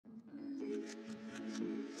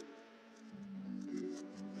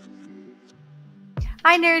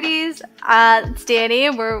Hi, Nerdies! It's Dani,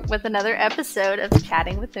 and we're with another episode of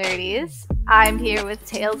Chatting with Nerdies. I'm here with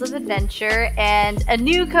Tales of Adventure and a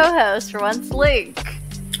new co-host for once, Link.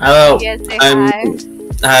 Hello, You guys say hi.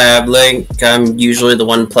 Hi, I'm Link. I'm usually the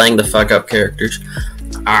one playing the fuck-up characters.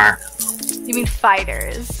 Arr. You mean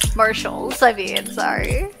fighters. Marshals, I mean,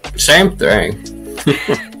 sorry. Same thing.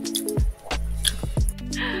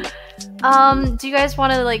 Do you guys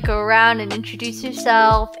want to, go around and introduce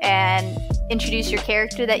yourself and introduce your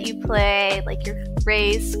character that you play, like your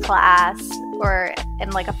race, class,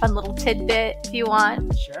 and a fun little tidbit if you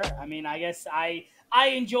want? Sure. I mean, I guess I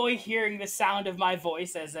enjoy hearing the sound of my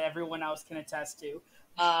voice, as everyone else can attest to.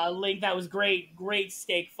 Link, that was great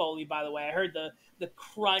steak foley, by the way. I heard the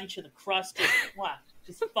crunch and the crust,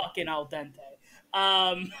 just fucking al dente.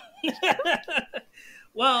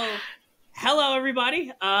 Well, hello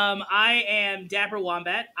everybody. I am Dapper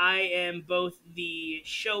Wombat. I am both the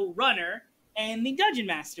showrunner and the dungeon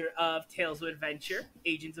master of Tales of Adventure,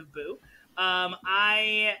 Agents of Boo.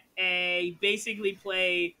 I basically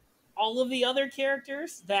play all of the other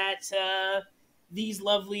characters that these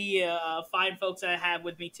lovely fine folks I have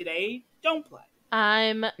with me today don't play.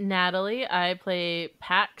 I'm Natalie. I play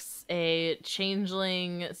Pax, a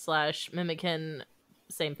changeling / mimikin,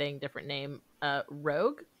 same thing, different name,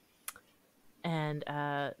 rogue. And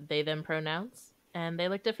they, them pronouns. And they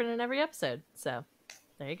look different in every episode. So,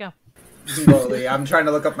 there you go. Slowly. I'm trying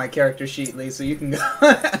to look up my character sheet, Lee, so you can go.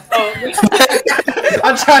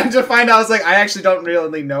 I'm trying to find out. I was like, I actually don't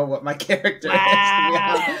really know what my character is.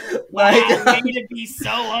 Wow, you're going to be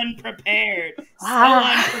so unprepared, so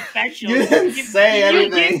unprofessional. You didn't say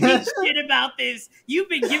anything. You give me shit about this. You've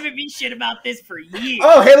been giving me shit about this for years.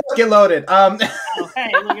 Oh, hey, look, get loaded. Oh,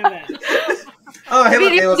 hey, look at that. Oh, hey,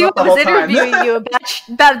 look, it was up the whole time. Interviewing you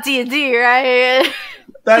about D&D, right?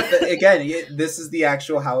 Again, this is the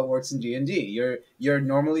actual how it works in D&D. You're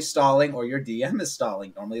normally stalling, or your DM is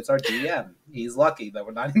stalling. Normally, it's our DM. He's lucky that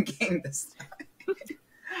we're not in game this time.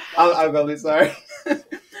 I'll go. Sorry.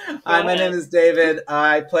 My name is David.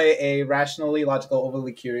 I play a rationally logical,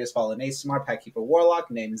 overly curious fallen Asmar Packkeeper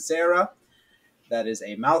Warlock named Zara. That is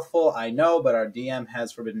a mouthful, I know, but our DM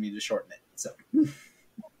has forbidden me to shorten it. So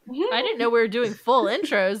I didn't know we were doing full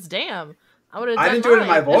intros. Damn, I didn't do it in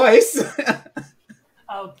my voice.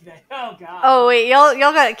 Okay. Oh god. Oh wait, y'all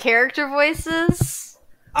got character voices?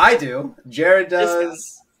 I do. Jared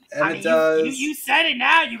does. Emmett does. You said it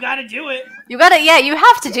now. You got to do it. You got to. Yeah, you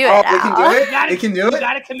have to do it. Oh, now. we can do it. We can do it. You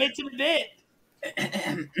got to commit to the bit.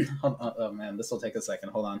 Oh man, this will take a second.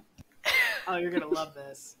 Hold on. Oh, you're gonna love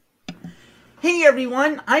this. Hey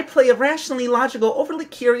everyone, I play a rationally logical, overly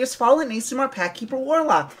curious fallen Asmar Packkeeper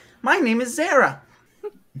Warlock. My name is Zara.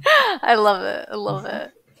 I love it. I love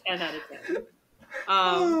it. 10 out of 10.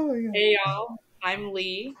 Hey y'all, I'm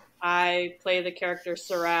Lee. I play the character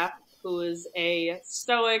Seraph, who is a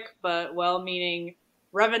stoic but well-meaning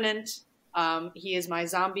revenant. He is my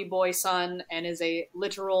zombie boy son and is a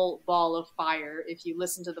literal ball of fire. If you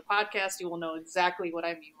listen to the podcast, you will know exactly what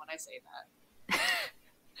I mean when I say that.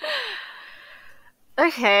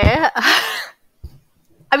 Okay.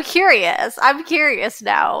 I'm curious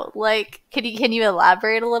now. Can you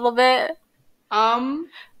elaborate a little bit?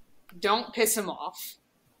 Don't piss him off.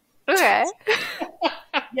 Okay.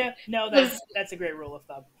 Yeah, no, that's a great rule of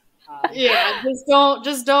thumb. Yeah,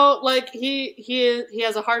 just don't he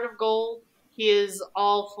has a heart of gold. He is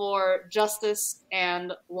all for justice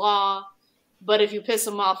and law, but if you piss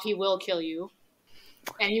him off, he will kill you.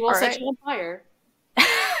 And he will set you on fire.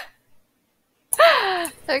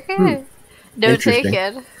 Okay. No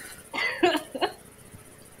taken.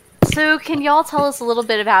 So can y'all tell us a little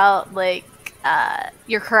bit about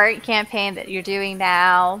your current campaign that you're doing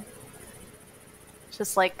now?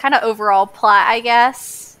 Just kind of overall plot, I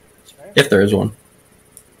guess. Sure. If there is one.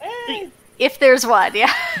 Hey. If there's one,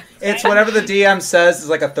 yeah. It's whatever the DM says is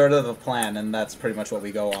a third of the plan, and that's pretty much what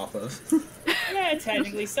we go off of. Yeah,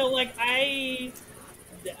 technically. So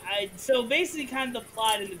so basically, kind of the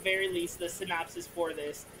plot, in the very least, the synopsis for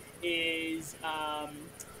this is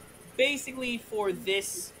basically for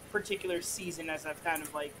this particular season, as I've kind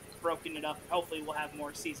of broken it up. Hopefully, we'll have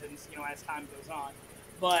more seasons, as time goes on.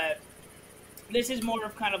 But this is more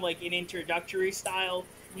of kind of an introductory style.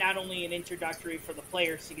 Not only an introductory for the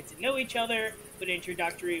players to get to know each other, but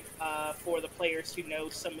introductory for the players to know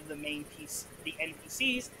some of the the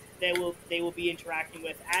NPCs that they will be interacting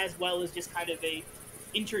with, as well as just kind of a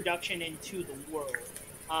introduction into the world.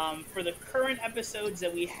 For the current episodes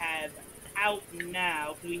that we have out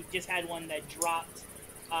now, we just had one that dropped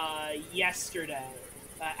yesterday,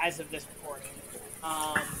 as of this recording.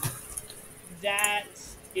 That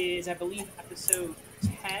is, I believe, episode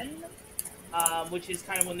 10. which is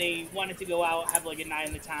kind of when they wanted to go out, have like a night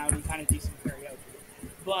in the town, and kind of do some karaoke.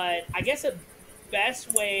 But I guess a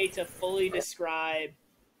best way to fully describe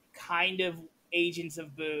kind of Agents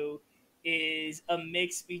of Boo is a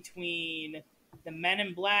mix between the Men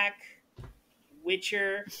in Black,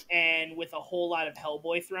 Witcher, and with a whole lot of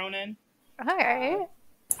Hellboy thrown in. All right.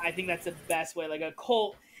 I think that's the best way. Like a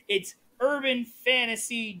cult, it's urban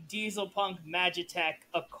fantasy, diesel punk, magitech,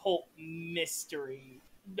 occult mystery,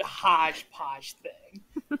 hodgepodge thing.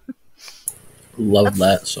 Love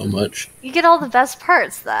that so much. You get all the best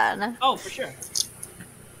parts then. Oh, for sure.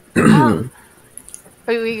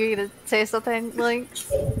 Were you gonna say something, Link?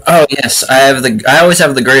 Oh yes, I always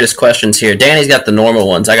have the greatest questions here. Danny's got the normal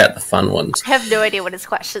ones. I got the fun ones. I have no idea what his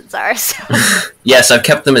questions are. So. Yes, I've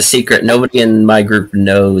kept them a secret. Nobody in my group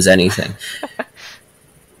knows anything.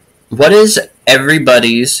 What is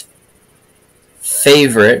everybody's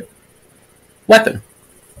favorite weapon?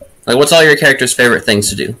 Like, what's all your characters' favorite things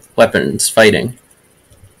to do? Weapons, fighting.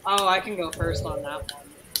 Oh, I can go first on that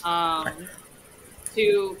one.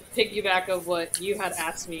 To piggyback of what you had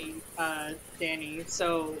asked me, Danny,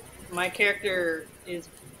 so my character is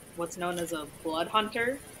what's known as a blood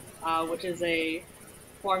hunter, which is a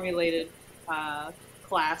formulated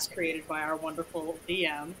class created by our wonderful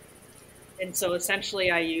DM. And so essentially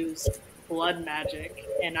I use blood magic,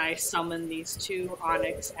 and I summon these 2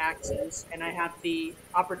 onyx axes, and I have the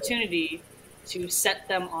opportunity to set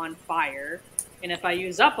them on fire. And if I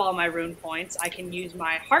use up all my rune points, I can use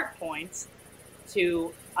my heart points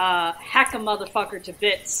to hack a motherfucker to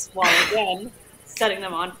bits while again setting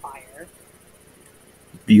them on fire.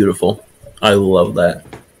 Beautiful. I love that.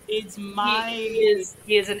 It's my...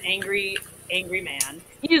 He is an angry man.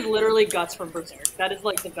 He is literally Guts from Berserk. That is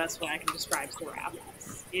like the best way I can describe Seraph.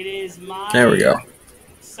 It is my There we go.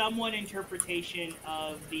 somewhat interpretation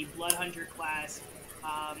of the Blood Hunter class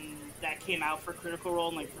that came out for Critical Role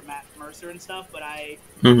and like for Matt Mercer and stuff, but I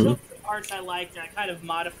took the parts I liked and I kind of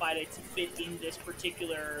modified it to fit in this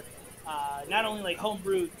particular not only like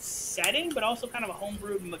homebrew setting, but also kind of a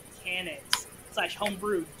homebrew mechanics /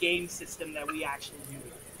 homebrew game system that we actually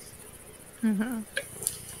use.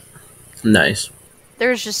 Nice.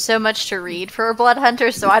 There's just so much to read for a blood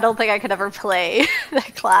hunter, so I don't think I could ever play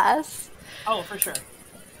that class. Oh, for sure.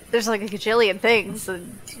 There's like a gajillion things.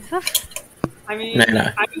 And... I mean,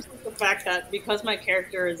 I just like the fact that because my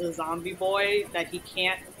character is a zombie boy, that he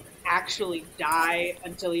can't actually die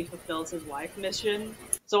until he fulfills his life mission.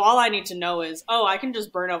 So all I need to know is, oh, I can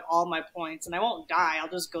just burn up all my points and I won't die. I'll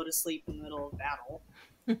just go to sleep in the middle of battle.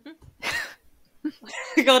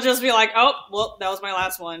 He'll just be like, oh, well, that was my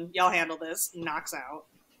last one. Y'all handle this. Knocks out.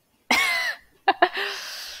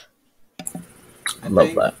 I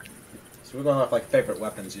love that. So we're going off like favorite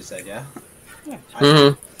weapons, you said, yeah? Yeah.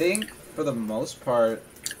 I think for the most part,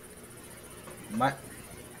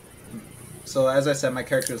 so as I said, my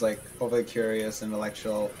character is like overly curious,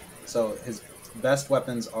 intellectual. So his best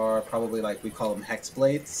weapons are probably like, we call them hex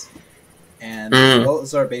blades. And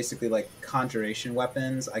those are basically like conjuration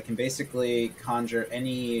weapons. I can basically conjure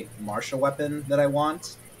any martial weapon that I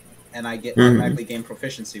want, and I get automatically gain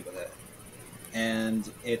proficiency with it. And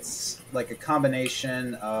it's like a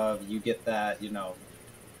combination of, you get that, you know,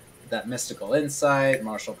 that mystical insight,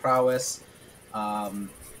 martial prowess.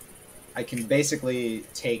 I can basically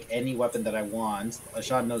take any weapon that I want.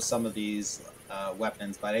 Ashad knows some of these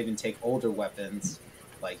weapons, but I even take older weapons,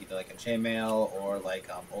 like either like a chainmail or like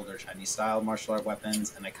older Chinese style martial art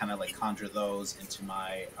weapons, and I kind of like conjure those into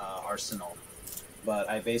my arsenal. But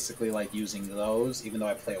I basically like using those, even though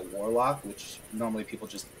I play a warlock, which normally people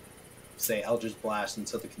just say Eldritch Blast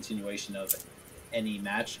until the continuation of any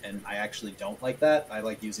match, and I actually don't like that. I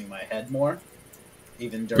like using my head more.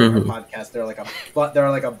 Even during our podcast, there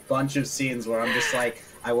are like a bunch of scenes where I'm just like,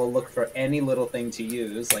 I will look for any little thing to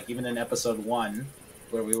use. Like even in episode 1,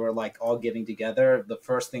 where we were like all getting together, the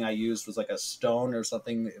first thing I used was like a stone or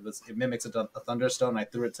something. It mimics a thunderstone. I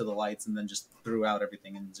threw it to the lights and then just threw out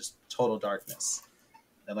everything in just total darkness.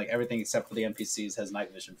 And like everything except for the NPCs has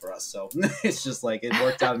night vision for us. So it's just like it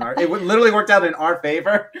worked out it literally worked out in our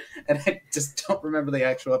favor. And I just don't remember the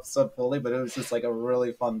actual episode fully, but it was just like a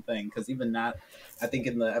really fun thing. Because even Nat, I think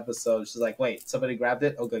in the episode, she's like, "Wait, somebody grabbed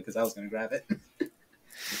it? Oh, good, because I was going to grab it."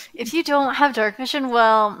 If you don't have dark vision,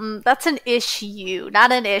 well, that's an issue,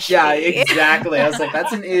 not an issue. Yeah, exactly. I was like,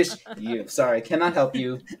 that's an issue. Sorry, I cannot help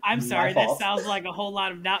you. I'm sorry, that sounds like a whole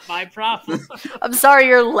lot of not my problem. I'm sorry,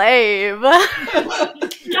 you're lame.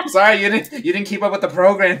 Sorry, you didn't keep up with the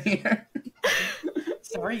program here.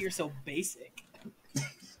 Sorry, you're so basic.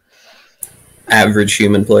 Average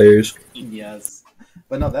human players. Yes.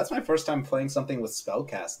 But no, that's my first time playing something with spell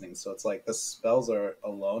casting. So it's like the spells are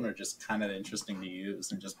alone are just kind of interesting to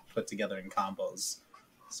use and just put together in combos.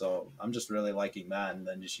 So I'm just really liking that, and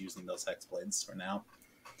then just using those hexblades for now.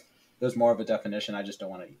 There's more of a definition. I just don't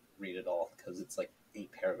want to read it all because it's like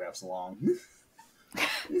 8 paragraphs long.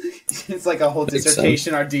 It's like a whole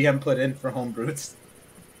dissertation our DM put in for homebrewers.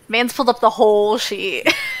 Man's pulled up the whole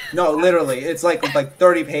sheet. No, literally, it's like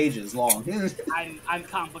 30 pages long. I'm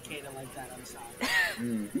complicated like that. I'm sorry.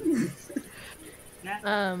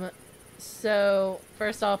 So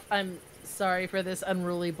first off, I'm sorry for this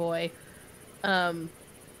unruly boy. You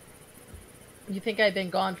think I've been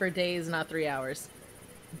gone for days, not 3 hours.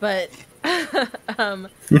 But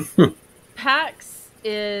PAX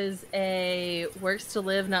is a works to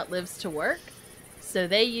live, not lives to work. So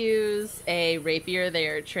they use a rapier. They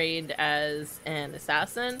are trained as an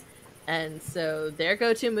assassin. And so their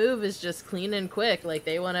go-to move is just clean and quick. Like,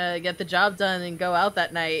 they want to get the job done and go out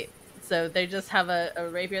that night. So they just have a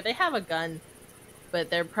rapier. They have a gun, but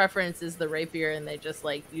their preference is the rapier. And they just,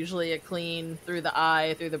 like, usually a clean through the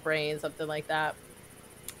eye, through the brain, something like that.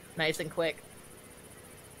 Nice and quick.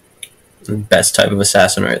 Best type of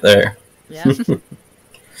assassin right there. Yeah.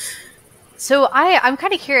 So I'm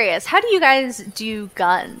kind of curious. How do you guys do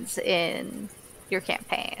guns in your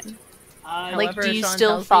campaign? Like, do you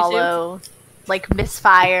still follow like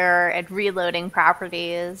misfire and reloading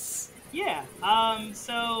properties? Yeah.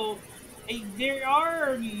 So there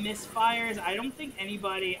are misfires. I don't think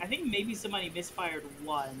anybody. I think maybe somebody misfired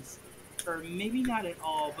once, or maybe not at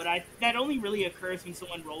all. But that only really occurs when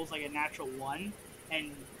someone rolls like a natural 1,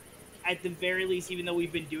 and at the very least, even though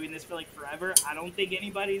we've been doing this for like forever, I don't think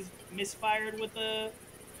anybody's misfired with a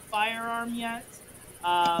firearm yet.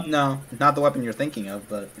 No, not the weapon you're thinking of,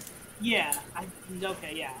 but yeah,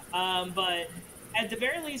 okay, yeah. But at the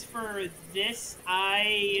very least for this,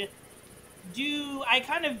 I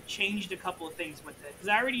kind of changed a couple of things with it because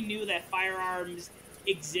I already knew that firearms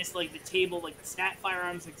exist, like the table, like the stat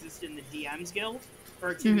firearms exist in the DM's Guild.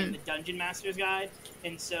 Or in the Dungeon Master's Guide,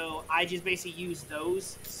 and so I just basically use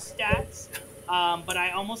those stats, but I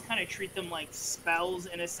almost kind of treat them like spells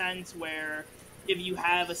in a sense where if you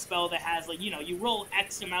have a spell that has, like, you roll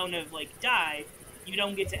X amount of, like, die, you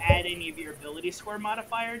don't get to add any of your ability score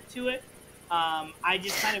modifier to it. I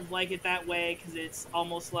just kind of like it that way because it's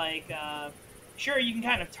almost like, sure, you can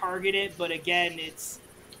kind of target it, but again, it's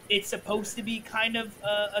supposed to be kind of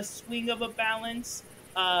a swing of a balance.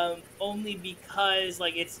 Only because,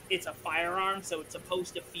 like, it's a firearm, so it's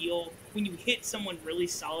supposed to feel, when you hit someone really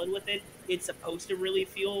solid with it, it's supposed to really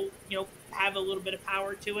feel, have a little bit of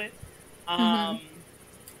power to it.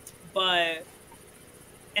 But,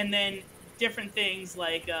 and then different things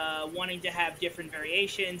like wanting to have different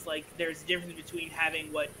variations, like there's a difference between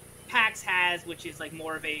having what PAX has, which is like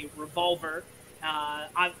more of a revolver.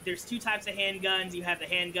 There's 2 types of handguns. You have the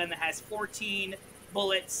handgun that has 14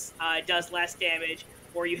 bullets, does less damage,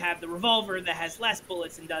 or you have the revolver that has less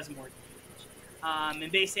bullets and does more damage.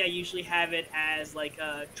 And basically I usually have it as like,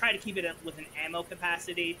 try to keep it with an ammo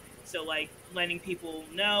capacity. So like letting people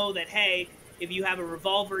know that, hey, if you have a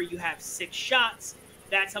revolver, you have 6 shots.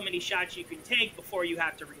 That's how many shots you can take before you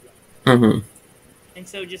have to reload. And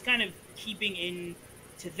so just kind of keeping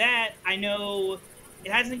into that, I know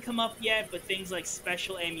it hasn't come up yet, but things like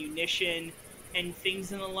special ammunition and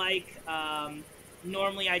things and the like,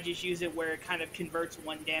 normally I just use it where it kind of converts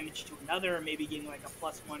 1 damage to another, or maybe getting like a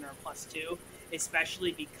 +1 or a +2,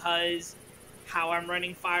 especially because how I'm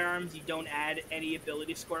running firearms, you don't add any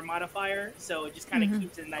ability score modifier, so it just kind of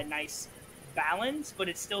keeps in that nice balance, but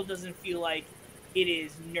it still doesn't feel like it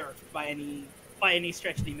is nerfed by any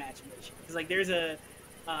stretch of the imagination. Because like there's a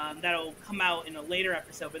that'll come out in a later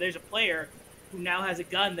episode, but there's a player who now has a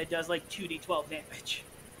gun that does like 2d12 damage.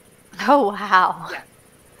 Oh wow!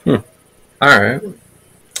 Yeah. Alright.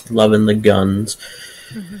 Loving the guns.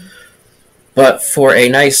 But for a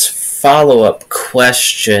nice follow-up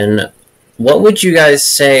question, what would you guys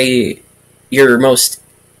say your most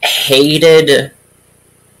hated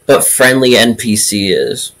but friendly NPC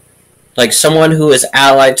is? Like someone who is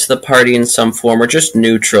allied to the party in some form, or just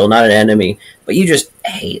neutral, not an enemy, but you just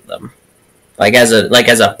hate them. Like as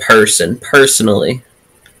a person, personally.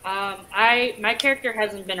 My character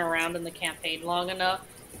hasn't been around in the campaign long enough,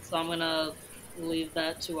 so I'm gonna leave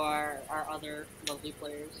that to our other lovely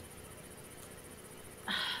players.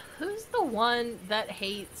 Who's the one that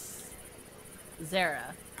hates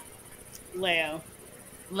Zara? Leo,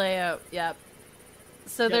 yep.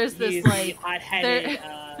 So there's this like hot-headed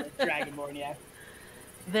Dragonborn, yeah.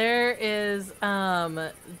 There is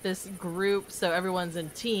this group, so everyone's in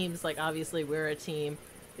teams, like obviously we're a team.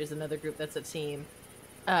 There's another group that's a team.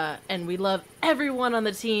 And we love everyone on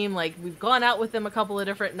the team. Like, we've gone out with them a couple of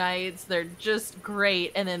different nights. They're just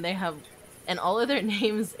great. And then they have, and all of their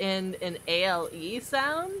names end in ALE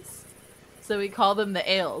sounds. So we call them the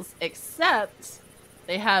Ales, except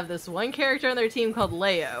they have this one character on their team called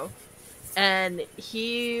Leo. And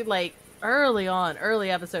he, like, early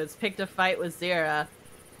episodes, picked a fight with Zera.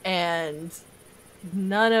 And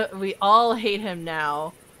we all hate him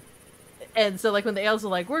now. And so, like, when the Ales are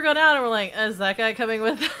like, we're going out, and we're like, is that guy coming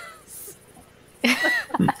with us? He's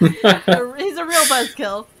a real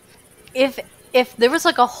buzzkill. If there was,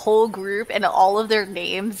 like, a whole group and all of their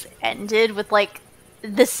names ended with, like,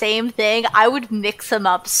 the same thing, I would mix them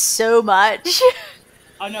up so much.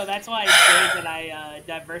 Oh, no, that's why it's great that I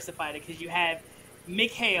diversified it, because you have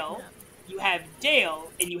Mikhail, you have Dale,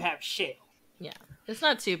 and you have Shale. Yeah, it's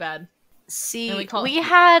not too bad. See, we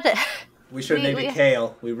had... We should have named it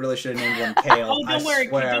Kale. We really should have named one Kale. Oh,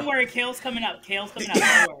 don't worry. Kale's coming up. Don't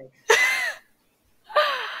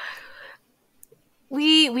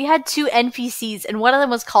worry. We had two NPCs, and one of them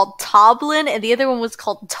was called Toblin, and the other one was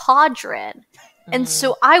called Todrin. And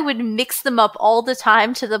so I would mix them up all the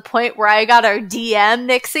time to the point where I got our DM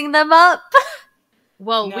mixing them up.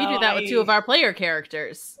 Well, we do that with two of our player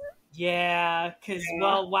characters. Yeah, because,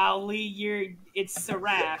 while Lee, it's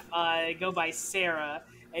Seraph, go by Sarah.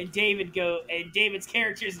 And David's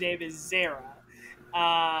character's name is Zara.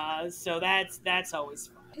 So that's always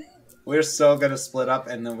fun. We're so gonna split up,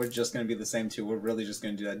 and then we're just gonna be the same two. We're really just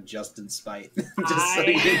gonna do that just in spite, just so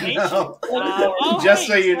you know.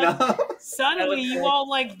 So you know. Suddenly, you all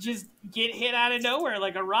like just get hit out of nowhere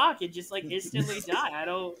like a rock and just like instantly die. I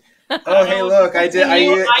don't. Oh hey, look!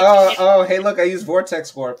 Hey, look! I used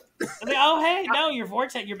Vortex Warp. Oh hey, no! Your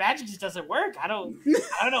magic just doesn't work. I don't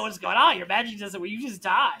know what's going on. Your magic doesn't work. You just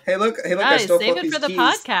die. Hey, look! Guys, I still save it for the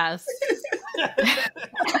podcast.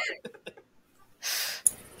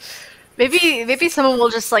 Maybe someone will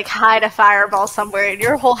just like hide a fireball somewhere, and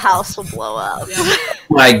your whole house will blow up.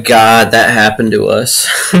 My God, that happened to us.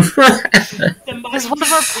 Because one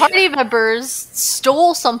of our party members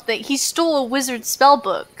stole something. He stole a wizard spell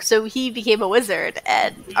book, so he became a wizard,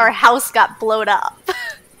 and our house got blown up.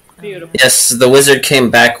 Beautiful. Yes, the wizard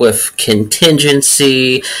came back with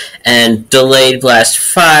contingency and delayed blast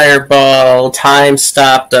fireball. Time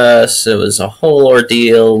stopped us. It was a whole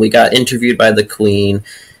ordeal. We got interviewed by the queen.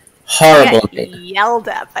 Horrible. Yelled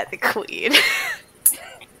at by the queen.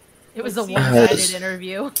 It was a one-sided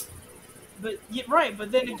interview. But right,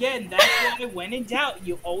 but then again, that's why when in doubt,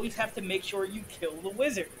 you always have to make sure you kill the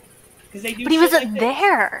wizard. Because they do. But he wasn't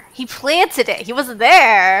there. He planted it. He wasn't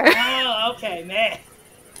there. Oh, okay, man.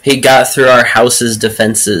 He got through our house's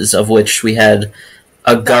defenses, of which we had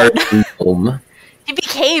a garden gnome. He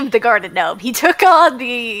became the garden gnome. He took on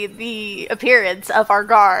the appearance of our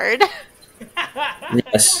guard.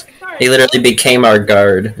 Yes, he literally became our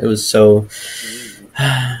guard. It was so...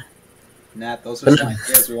 Nat, those are some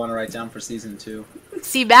ideas we want to write down for season 2.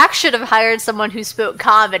 See, Max should have hired someone who spoke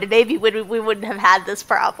common, and maybe we wouldn't have had this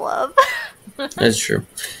problem. That's true.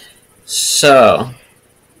 So,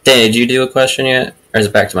 Danny, did you do a question yet? Or is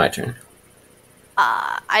it back to my turn?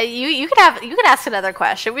 You could ask another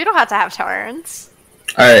question. We don't have to have turns.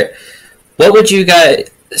 Alright. What would you guys...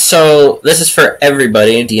 So, this is for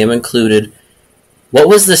everybody, DM included. What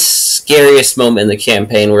was the scariest moment in the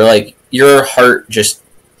campaign where, like, your heart just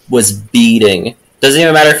was beating? Doesn't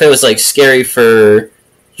even matter if it was, like, scary for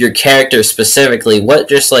your character specifically. What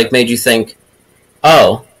just, like, made you think,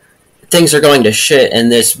 oh, things are going to shit, and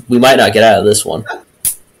we might not get out of this one?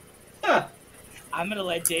 I'm gonna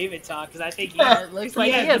let David talk, because I think it looks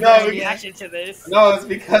like he has no reaction to this. No, it's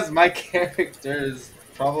because my character is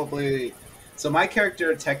probably... So my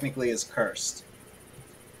character technically is cursed.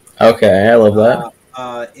 Okay, I love that.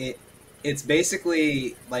 It's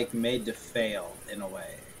basically like made to fail in a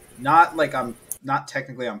way. Not like I'm not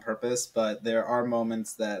technically on purpose, but there are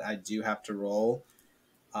moments that I do have to roll.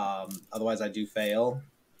 Otherwise, I do fail,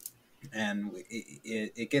 and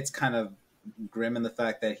it gets kind of grim in the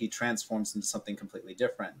fact that he transforms into something completely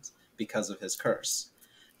different because of his curse.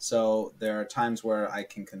 So there are times where I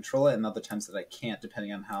can control it, and other times that I can't,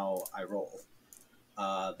 depending on how I roll.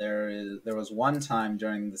 There was one time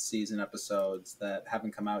during the season episodes that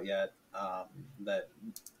haven't come out yet, that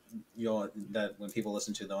when people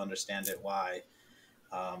listen to, they'll understand it why.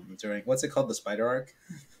 During what's it called, the spider arc?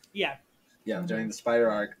 Yeah. Yeah, mm-hmm. During the spider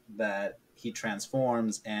arc, that he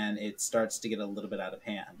transforms and it starts to get a little bit out of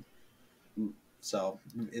hand. So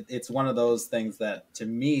it's one of those things that, to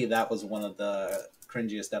me, that was one of the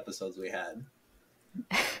cringiest episodes we had.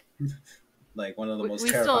 Like, one of the most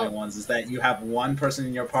terrifying ones is that you have one person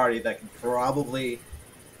in your party that can probably,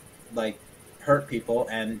 like, hurt people.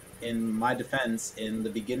 And in my defense, in the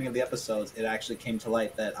beginning of the episodes, it actually came to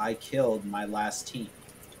light that I killed my last team.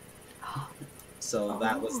 So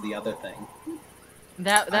that was the other thing.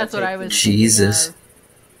 That's what I was Jesus. thinking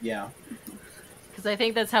of. Yeah. Because I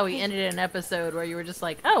think that's how we ended an episode where you were just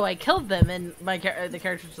like, "Oh, I killed them," and the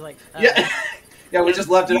character was like, "Yeah, yeah." We just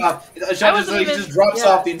left it off. Sean just drops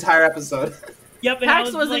off the entire episode. Yep. And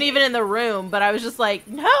Pax wasn't even in the room, but I was just like,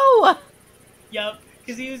 "No." Yep.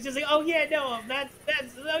 Because he was just like, "Oh yeah, no, that's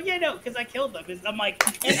oh yeah, no," because I killed them. I'm like,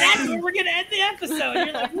 and that's where we're gonna end the episode.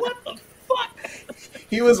 You're like, what the fuck?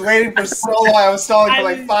 He was waiting for so long. I was stalling for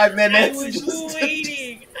like 5 minutes. I was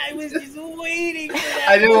waiting. I was just waiting for that.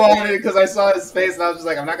 I didn't want it because I saw his face and I was just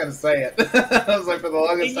like, I'm not going to say it. I was like, for the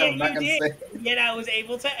longest time, I'm not going to say it. Yet I was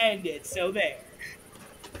able to end it, so there.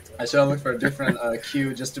 I should have looked for a different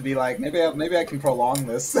cue just to be like, maybe I can prolong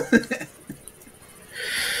this.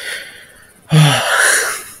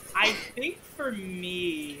 I think for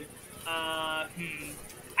me,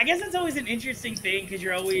 I guess that's always an interesting thing because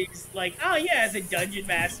you're always like, oh yeah, as a dungeon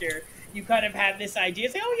master, you kind of have this idea.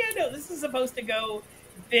 It's like, oh yeah, no, this is supposed to go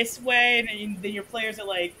this way, and then your players are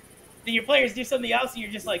like, then your players do something else, and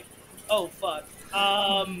you're just like, oh fuck.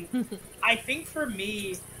 I think for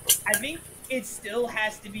me, I think it still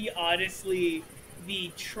has to be honestly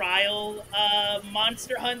the trial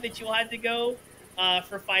monster hunt that you'll have to go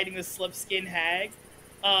for fighting the Slipskin Hag.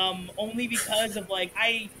 Only because of like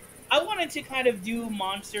I wanted to kind of do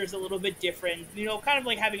monsters a little bit different, you know, kind of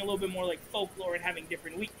like having a little bit more like folklore and having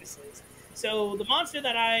different weaknesses. So the monster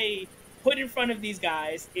that I put in front of these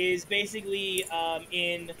guys is basically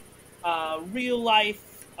in real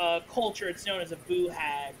life culture, it's known as a boo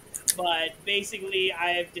hag. But basically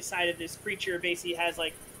I have decided this creature basically has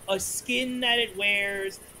like a skin that it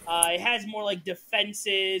wears. It has more like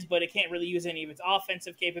defenses, but it can't really use any of its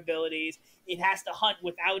offensive capabilities. It has to hunt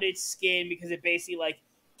without its skin because it basically like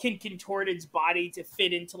can contort its body to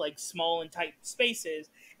fit into like small and tight spaces.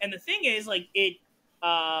 And the thing is, like, it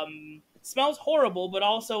smells horrible, but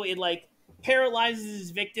also it like paralyzes its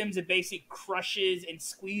victims. It basically crushes and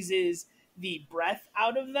squeezes the breath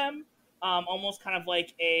out of them. Almost kind of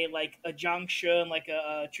like a Jiangshi, like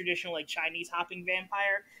a traditional like Chinese hopping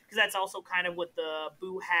vampire, because that's also kind of what the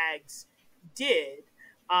Boo Hags did.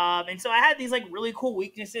 And so I had these like really cool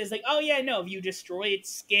weaknesses, like, oh yeah, no, if you destroy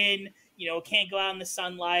its skin, you know, it can't go out in the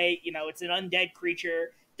sunlight, you know, it's an undead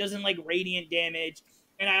creature, doesn't like radiant damage.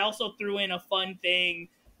 And I also threw in a fun thing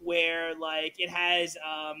where like it has,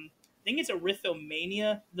 I think it's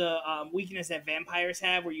erythomania, the weakness that vampires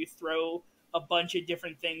have, where you throw a bunch of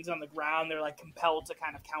different things on the ground, they're like compelled to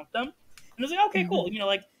kind of count them. And I was like, okay, cool. You know,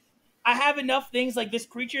 like I have enough things, like this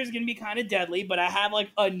creature is going to be kind of deadly, but I have like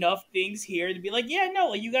enough things here to be like, yeah, no,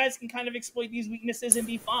 like, you guys can kind of exploit these weaknesses and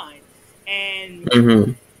be fine.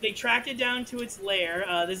 And they tracked it down to its lair.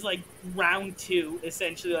 This is like round 2,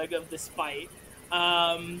 essentially, like of this fight.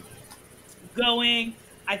 Going,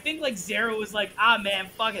 I think like Zero was like, ah man,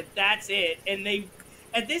 fuck it, that's it. And they,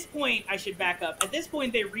 at this point, I should back up. At this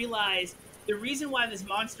point, they realized the reason why this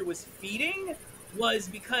monster was feeding was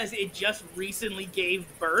because it just recently gave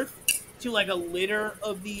birth to like a litter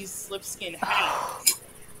of these Slipskin Hags.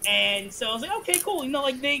 And so I was like, okay, cool. You know,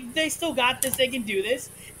 like they still got this. They can do this.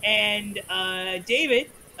 And David,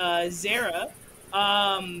 Zara,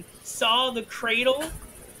 saw the cradle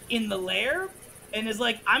in the lair and is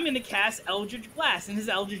like, I'm going to cast Eldritch Blast. And his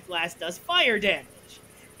Eldritch Blast does fire damage.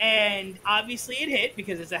 And obviously it hit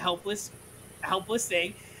because it's a helpless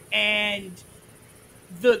thing. And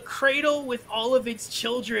the cradle with all of its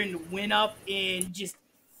children went up in just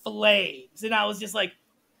flames. And I was just like,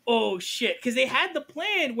 oh shit. Because they had the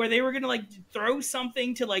plan where they were going to like throw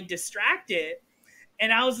something to like distract it.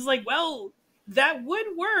 And I was just like, well, that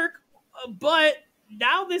would work. But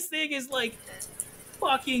now this thing is like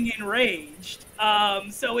fucking enraged.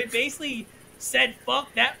 So it basically said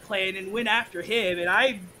fuck that plan and went after him.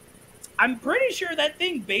 And I'm pretty sure that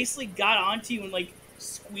thing basically got onto you and like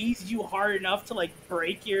squeezed you hard enough to like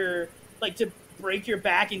break your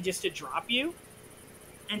back and just to drop you.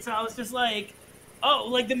 And so I was just like, oh,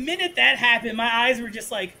 like the minute that happened, my eyes were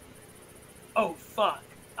just like, oh fuck.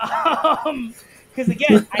 Because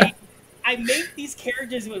again, I make these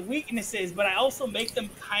characters with weaknesses, but I also make them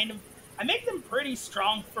pretty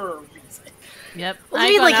strong for a reason. Yep. Well, I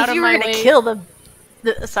mean, like if you were gonna kill them.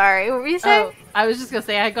 Sorry, what were you saying? Oh, I was just gonna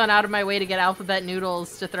say I had gone out of my way to get alphabet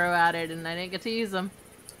noodles to throw at it, and I didn't get to use them.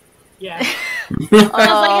 Yeah. I was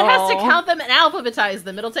like, it has to count them and alphabetize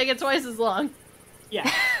them. It'll take it twice as long.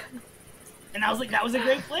 Yeah. And I was like, that was a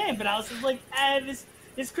great plan, but I was just like,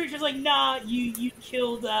 this creature's like, nah, you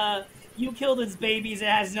killed its babies. It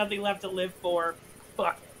has nothing left to live for.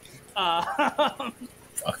 Fuck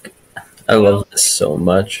Fuck. I love this so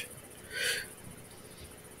much.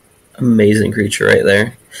 Amazing creature right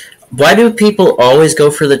there. Why do people always go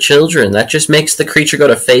for the children? That just makes the creature go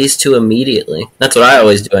to phase 2 immediately. That's what I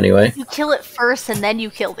always do anyway. You kill it first and then you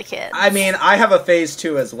kill the kid. I mean, I have a phase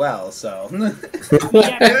 2 as well, so.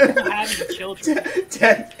 Yeah, having children.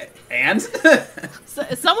 And?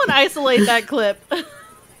 Someone isolate that clip.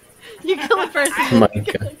 You kill it first. Oh my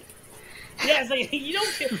god. Yeah, it's like, you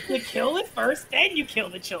don't kill it first, then you kill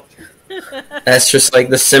the children. That's just like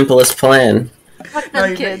the simplest plan. Fuck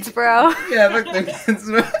them kids, bro. Yeah, fuck them kids,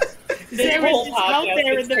 bro. Sarah's just out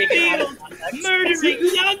there in the field, murdering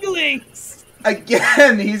younglings.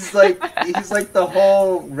 Again, he's like the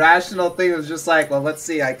whole rational thing was just like, well, let's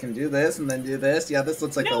see, I can do this and then do this. Yeah, this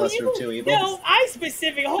looks like the lesser of two evils. No,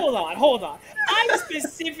 hold on. I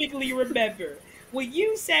specifically remember when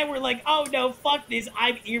you said we're like, oh no, fuck this,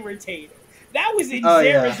 I'm irritated. That was in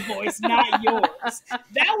Sarah's voice, not yours.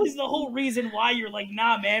 That was the whole reason why you're like,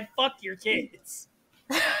 nah, man, fuck your kids.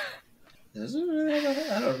 I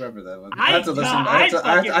don't remember that one. I have to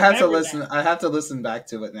listen. I have to listen back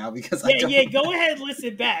to it now because I don't. Go ahead and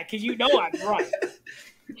listen back because you know I'm right.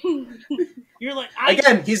 You're like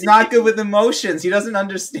again, he's not good with emotions. He doesn't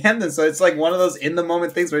understand them, so it's like one of those in the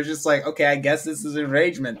moment things where it's just like, okay, I guess this is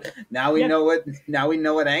enragement. Now we know what. Now we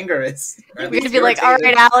know what anger is. We're gonna be like, all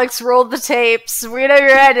right, Alex, roll the tapes. We know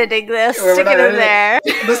you're editing this. Stick it in there.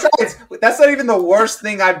 Besides, that's not even the worst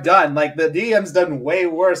thing I've done. Like the DM's done way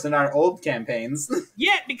worse in our old campaigns.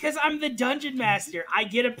 Yeah, because I'm the dungeon master. I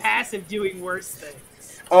get a pass of doing worse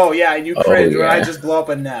things. Oh yeah, and you cringe when I just blow up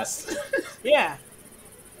a nest. Yeah.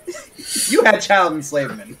 You had child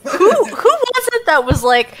enslavement. Who was it that was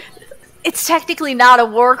like, it's technically not a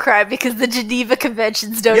war crime because the Geneva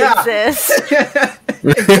Conventions don't exist?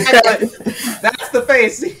 That's the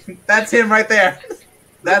face. That's him right there.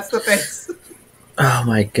 That's the face. Oh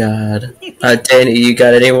my god. Danny, you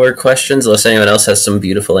got any more questions? Unless anyone else has some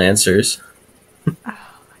beautiful answers.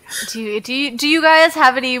 Do you guys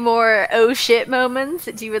have any more oh shit moments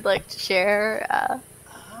that you would like to share?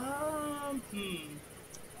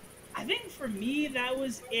 I think for me that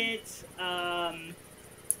was it. At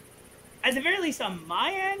the very least on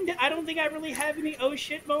my end, I don't think I really have any oh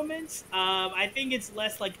shit moments. I think it's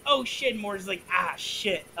less like oh shit, more just like ah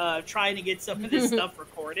shit. Trying to get some of this stuff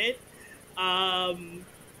recorded.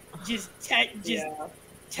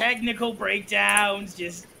 Technical breakdowns,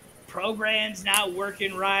 just programs not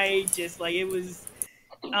working right. Just like it was.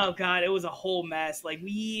 Oh god, it was a whole mess. Like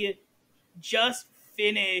we just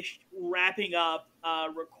finished wrapping up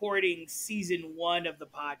recording season 1 of the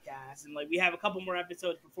podcast, and like we have a couple more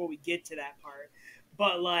episodes before we get to that part,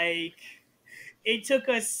 but like it took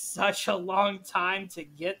us such a long time to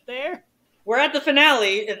get there. We're at the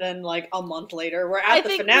finale, and then like a month later we're at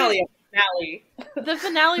the finale. The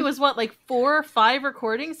finale was what, like 4 or 5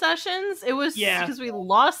 recording sessions? It was because we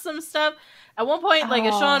lost some stuff at one point. Like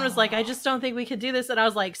Sean was like, I just don't think we could do this, and I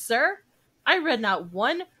was like, sir, I read not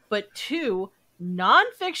 1 but 2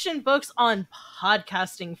 nonfiction books on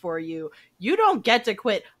podcasting for you. You don't get to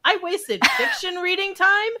quit. I wasted fiction reading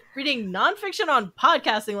time reading nonfiction on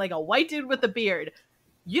podcasting like a white dude with a beard.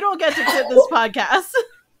 You don't get to quit this podcast.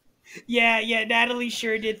 Yeah, Natalie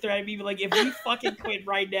sure did threaten me, like, if you fucking quit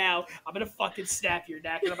right now, I'm gonna fucking snap your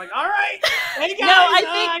neck. And I'm like, all right, hey guys,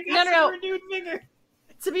 I got some renewed vigor.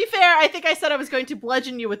 To be fair, I think I said I was going to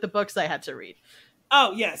bludgeon you with the books I had to read.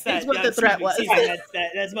 Oh yes, that's what the threat was.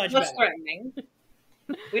 That's much better. Threatening.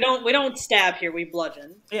 We don't stab here. We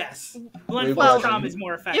bludgeon. Yes, blunt force trauma is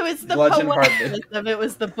more effective. It was the poetic. It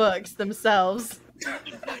was the books themselves.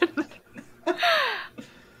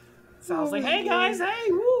 So I was like, hey guys, hey,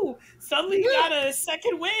 woo! Suddenly we got a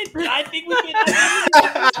second win. I think we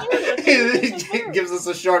can. Gives us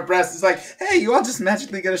a short rest. It's like, hey, you all just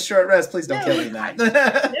magically get a short rest. Please don't kill me now.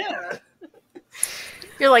 Yeah.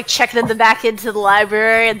 You're like checking in the back into the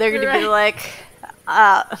library, and they're gonna be like,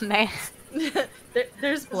 man.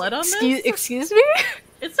 There's blood on this? Excuse me?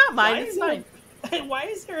 It's not mine. It's fine. Why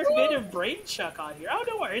is there a bit of brain chuck on here? Oh,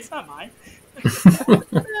 don't worry, it's not mine.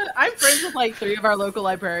 I'm friends with like 3 of our local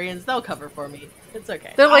librarians. They'll cover for me. It's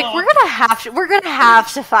okay. They're like, we're gonna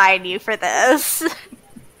have to fine you for this.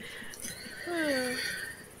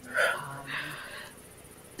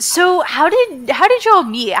 So how did y'all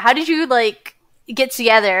meet? How did you like get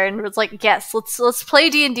together and was like, yes, let's play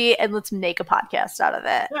D&D and let's make a podcast out of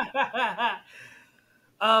it?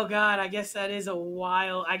 Oh god, I guess that is a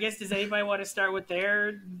while. I guess does anybody want to start with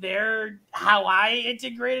their how I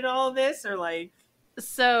integrated all of this, or like?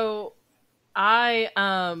 So, I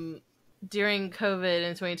during COVID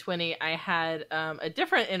in 2020, I had a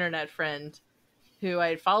different internet friend who I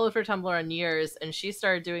had followed for Tumblr on years, and she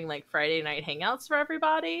started doing like Friday night hangouts for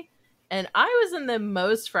everybody. And I was in them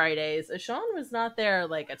most Fridays. Sean was not there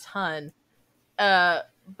like a ton. But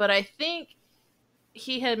I think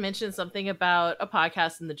he had mentioned something about a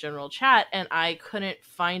podcast in the general chat, and I couldn't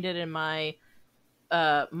find it in my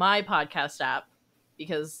my podcast app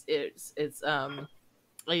because it's I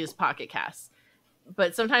use Pocket Casts.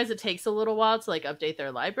 But sometimes it takes a little while to like update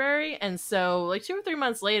their library, and so like 2 or 3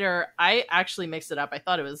 months later, I actually mixed it up. I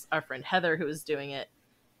thought it was our friend Heather who was doing it,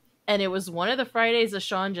 and it was one of the Fridays that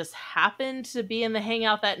Sean just happened to be in the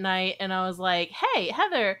hangout that night, and I was like, "Hey,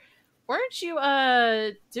 Heather, weren't you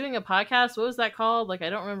doing a podcast? What was that called? Like, I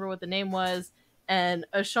don't remember what the name was." And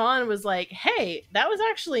Sean was like, "Hey, that was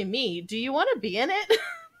actually me. Do you want to be in it?"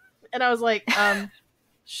 And I was like,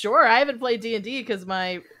 "Sure." I haven't played D&D because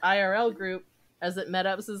my IRL group hasn't met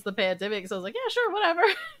up since the pandemic, so I was like, "Yeah, sure, whatever."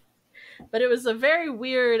 But it was a very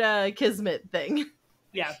weird kismet thing.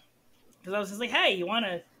 Yeah, because I was just like, "Hey, you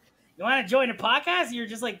wanna join a podcast?" And you're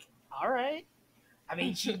just like, "All right." I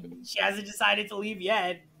mean, she hasn't decided to leave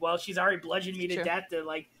yet. Well, she's already bludgeoned me to death to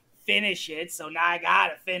like finish it, so now I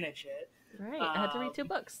gotta finish it. Right, I had to read 2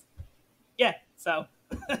 books. Yeah, so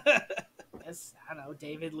I don't know,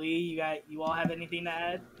 David, Lee, you all have anything to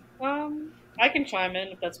add? I can chime in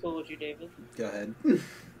if that's cool with you, David. Go ahead.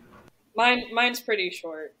 Mine's pretty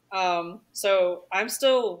short. So I'm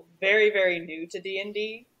still very, very new to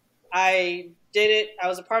D&D. I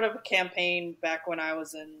was a part of a campaign back when I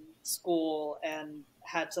was in school and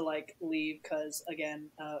had to like leave because,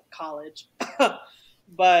 again, college.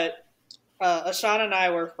 But Ashan and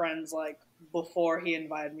I were friends like before he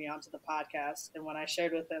invited me onto the podcast, and when I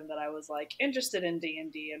shared with him that I was like interested in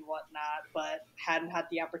D&D and whatnot, but hadn't had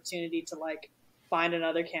the opportunity to like find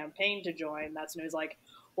another campaign to join, that's when he was like,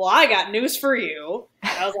 "Well, I got news for you."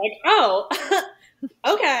 And I was like, "Oh,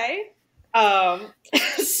 okay."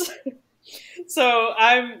 So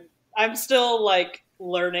I'm still like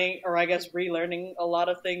learning, or I guess relearning a lot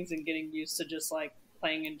of things and getting used to just like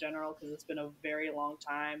playing in general, because it's been a very long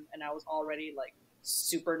time, and I was already like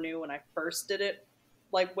super new when I first did it,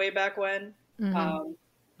 like way back when. Mm-hmm.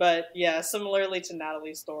 But yeah, similarly to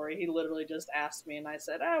Natalie's story, he literally just asked me, and I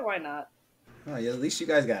said, "Why not?" Oh, yeah, at least you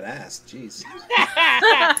guys got asked. Jeez.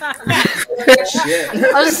 Shit.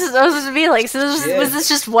 I was just to be like, so was this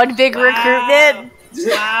just one big recruitment?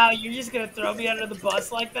 Wow, you're just gonna throw me under the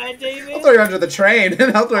bus like that, David? I'll throw you under the train,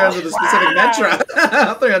 and I'll throw you under the specific metro.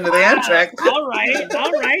 I'll throw you under the Amtrak. All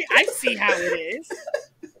right, I see how it is.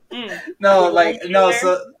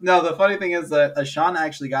 The funny thing is that Ashan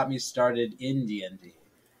actually got me started in D&D.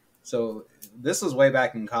 So this was way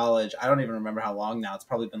back in college. I don't even remember how long now. It's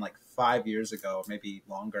probably been like 5 years ago, maybe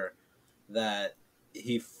longer, that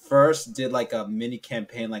he first did like a mini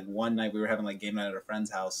campaign. Like one night we were having like game night at a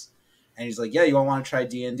friend's house, and he's like, "Yeah, you all want to try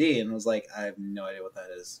D&D?" And I was like, "I have no idea what that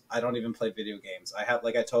is. I don't even play video games. I have,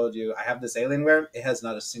 like I told you, I have this Alienware. It has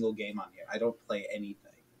not a single game on here. I don't play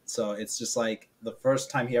anything." So it's just like the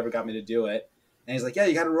first time he ever got me to do it. And he's like, "Yeah,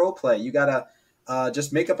 you got to role play. You got to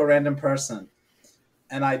just make up a random person."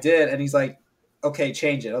 And I did. And he's like, "Okay,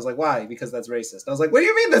 change it." I was like, "Why?" "Because that's racist." I was like, "What do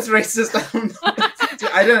you mean that's racist?"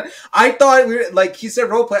 I don't know. I thought we were, like, he said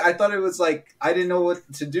role play. I thought it was like, I didn't know what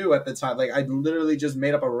to do at the time. Like, I literally just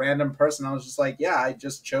made up a random person. I was just like, yeah, I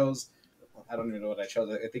just chose, I don't even know what I chose.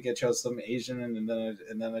 I think I chose some Asian, and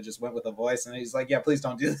then I just went with a voice. And he's like, "Yeah, please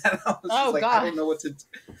don't do that." I was just like, God. I don't know what to do.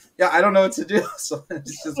 Yeah, I don't know what to do. So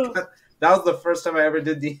it's just, that was the first time I ever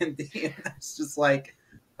did D&D. And it's just like,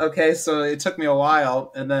 okay, so it took me a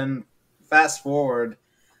while. And then fast forward,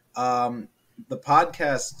 the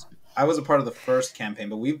podcast, I was a part of the first campaign,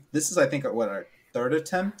 but this is, I think, our third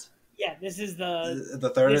attempt? Yeah, this is the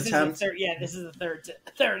third attempt? This is the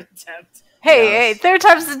third attempt. Hey, third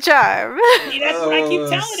time's the charm. See, that's what I keep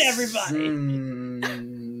telling everybody.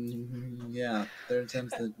 Yeah, third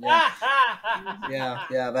attempt's the... Yeah,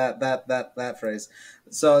 that phrase.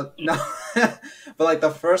 So, no, but like the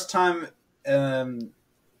first time,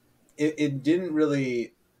 it didn't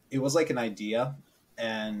really... It was like an idea,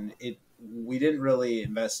 and we didn't really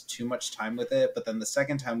invest too much time with it. But then the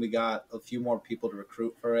second time we got a few more people to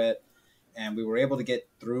recruit for it, and we were able to get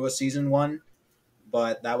through a season 1,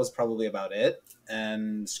 but that was probably about it.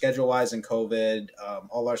 And schedule-wise and COVID,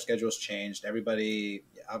 all our schedules changed. Everybody,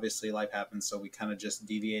 obviously life happens, so we kind of just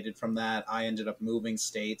deviated from that. I ended up moving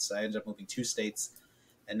states. I ended up moving 2 states,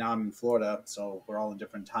 and now I'm in Florida, so we're all in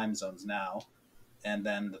different time zones now. And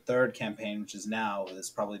then the third campaign, which is now, has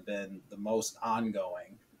probably been the most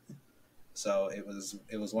ongoing. So it was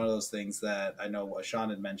one of those things that I know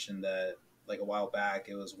Ashan had mentioned that like a while back,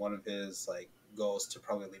 it was one of his like goals to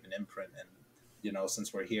probably leave an imprint. And,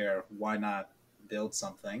 since we're here, why not build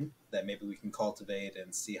something that maybe we can cultivate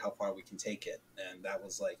and see how far we can take it. And that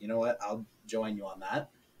was like, you know what, I'll join you on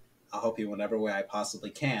that. I'll help you in whatever way I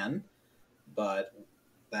possibly can. But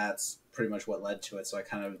that's pretty much what led to it. So I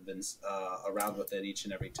kind of been around with it each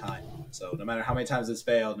and every time. So no matter how many times it's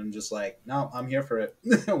failed, I'm just like, no, I'm here for it.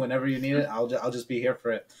 Whenever you need it, I'll just be here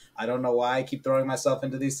for it. I don't know why I keep throwing myself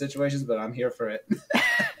into these situations, but I'm here for it.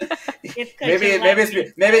 Maybe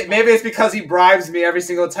it's because he bribes me every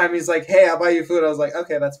single time. He's like, "Hey, I'll buy you food." I was like,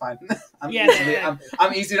 "Okay, that's fine." I'm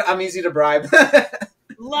easy to bribe.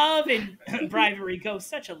 Love and bribery go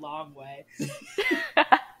such a long way.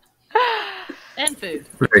 And food.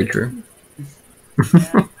 Very true.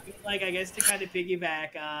 Yeah, like, I guess to kind of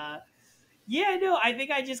piggyback, I think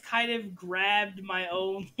I just kind of grabbed my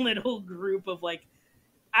own little group of, like,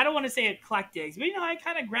 I don't want to say eclectics, but, I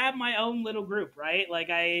kind of grabbed my own little group, right? Like,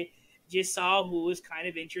 I just saw who was kind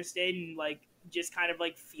of interested in, like, just kind of,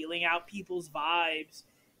 like, feeling out people's vibes.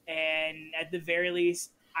 And at the very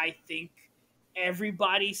least, I think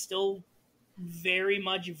everybody still very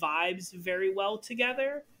much vibes very well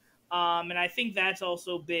together. And I think that's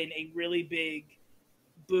also been a really big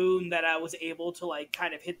boon that I was able to, like,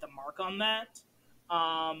 kind of hit the mark on that.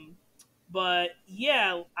 But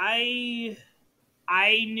yeah, I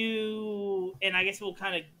knew, and I guess we'll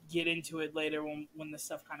kind of get into it later when the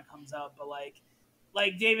stuff kind of comes up. But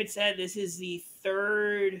like David said, this is the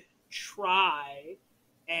third try,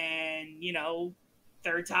 and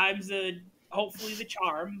third time's hopefully the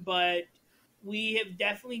charm. But we have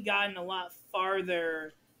definitely gotten a lot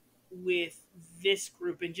farther with this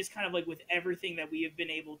group and just kind of like with everything that we have been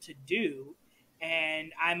able to do.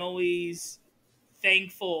 And I'm always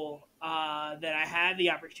thankful that I had the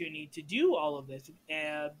opportunity to do all of this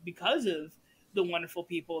because of the wonderful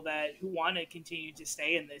people who want to continue to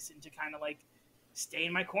stay in this and to kind of like stay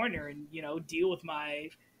in my corner and deal with my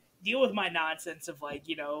nonsense of like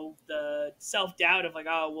the self-doubt of like,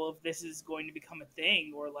 oh well, if this is going to become a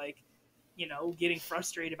thing, or like getting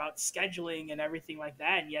frustrated about scheduling and everything like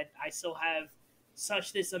that. And yet I still have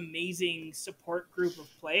such this amazing support group of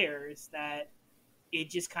players that it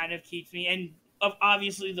just kind of keeps me, and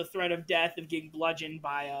obviously the threat of death of getting bludgeoned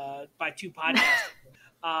by two podcasts.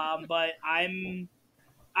 But I'm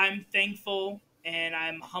thankful and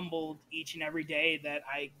I'm humbled each and every day that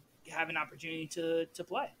I have an opportunity to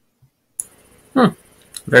play.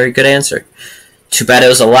 Very good answer. Too bad it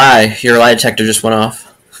was a lie. Your lie detector just went off.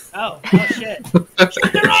 Oh shit.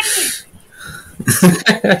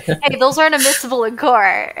 Hey, those aren't admissible in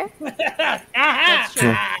court. That's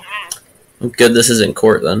true. Good this is in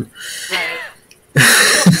court then. Right.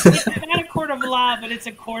 It's not a court of law, but it's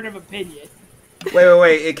a court of opinion.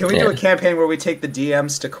 Wait. Can we do a campaign where we take the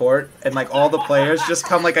DMs to court and like all the players just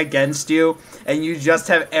come like against you, and you just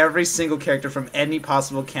have every single character from any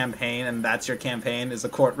possible campaign, and that's your campaign is a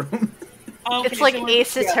courtroom? Okay, it's like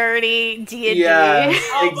Ace Attorney, D&D. Yeah,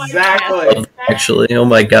 exactly. Actually, oh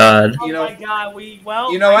my god. Oh my god,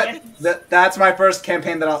 you know what? That's my first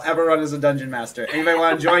campaign that I'll ever run as a dungeon master. Anybody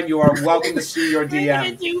want to join? You are welcome to sue your DM. We're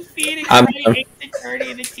gonna do feeding Ace Attorney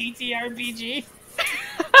in the TTRPG.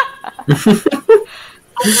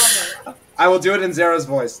 I love it. I will do it in Zara's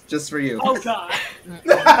voice, just for you. Oh god.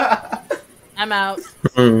 I'm out.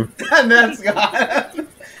 And that's gone.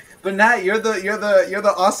 But Nat, you're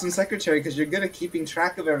the awesome secretary because you're good at keeping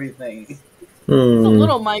track of everything. It's a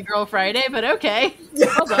little My Girl Friday, but okay.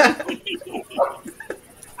 Hold on.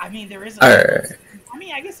 I mean, there is.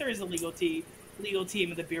 I guess there is a legal team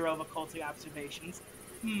of the Bureau of Occultic Observations.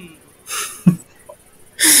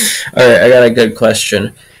 All right, I got a good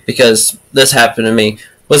question because this happened to me.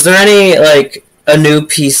 Was there any like a new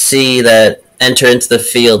PC that entered into the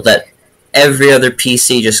field that every other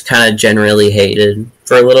PC just kind of generally hated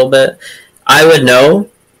for a little bit? I would know,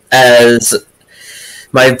 as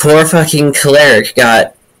my poor fucking cleric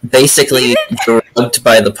got basically drugged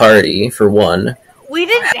by the party, for one. We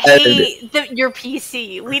didn't hate your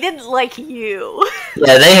PC. We didn't like you.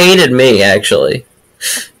 Yeah, they hated me, actually.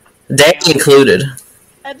 They included.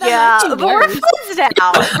 Yeah, but we're friends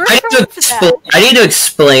now. I need to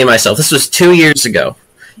explain myself. This was 2 years ago.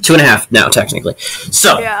 2.5 now, technically.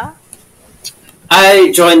 So, yeah.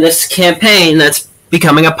 I joined this campaign that's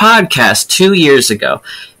becoming a podcast 2 years ago.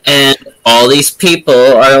 And all these people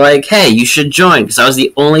are like, hey, you should join. Because I was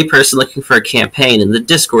the only person looking for a campaign in the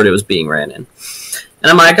Discord it was being ran in.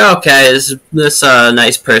 And I'm like, okay, this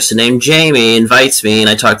nice person named Jamie invites me, and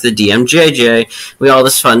I talk to the DM JJ. We all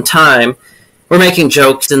this fun time. We're making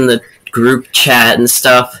jokes in the group chat and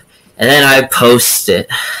stuff. And then I post it.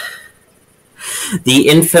 The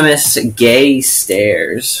infamous gay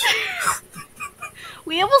stares.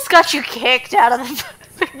 We almost got you kicked out of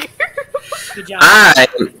the group. Good job.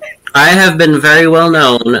 I have been very well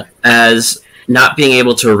known as not being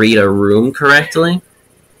able to read a room correctly.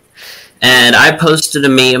 And I posted a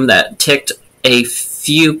meme that ticked a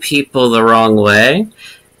few people the wrong way,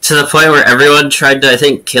 to the point where everyone tried to, I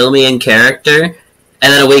think, kill me in character.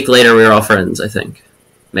 And then a week later, we were all friends, I think.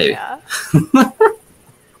 Maybe. Yeah.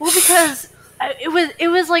 Well, because it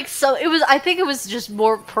was like, so, I think it was just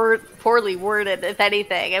more poorly worded, if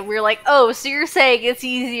anything. And we were like, oh, so you're saying it's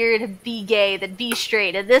easier to be gay than be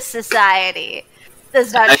straight in this society.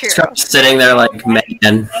 That's not true. I was sitting there like,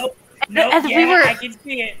 man. Nope, I can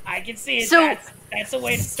see it. I can see it. So, that's a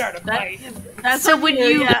way to start a fight. So when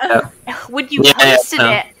you posted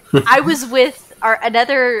it, I was with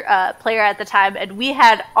another player at the time, and we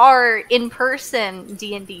had our in-person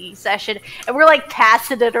D&D session, and we're like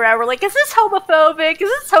passing it around. We're like, "Is this homophobic? Is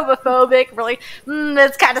this homophobic?" We're like,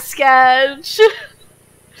 "That's kind of sketch."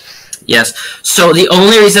 Yes. So the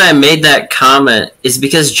only reason I made that comment is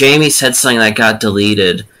because Jamie said something that got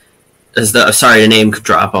deleted. Sorry to name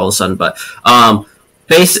drop all of a sudden, but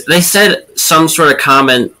they said some sort of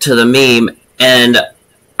comment to the meme, and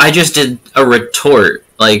I just did a retort.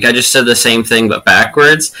 Like, I just said the same thing but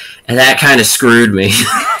backwards, and that kind of screwed me.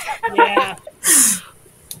 Yeah.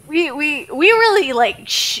 We really like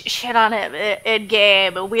shit on him in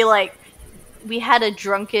game, and we had a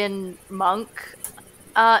drunken monk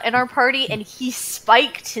in our party, and he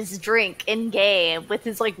spiked his drink in game with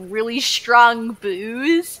his like really strong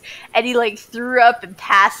booze, and he like threw up and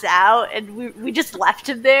passed out, and we just left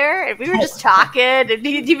him there, and we were just talking, and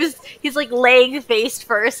he's like laying face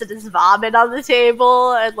first and his vomit on the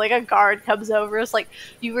table, and like a guard comes over. It's like,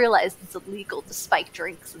 you realize it's illegal to spike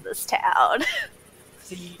drinks in this town.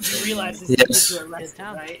 So you realize this is illegal to arrest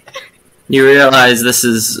him, right? You realize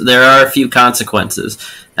there are a few consequences.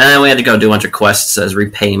 And then we had to go do a bunch of quests as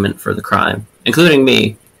repayment for the crime. Including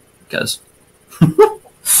me. Because.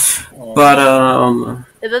 But, And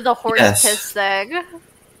then the horse piss thing.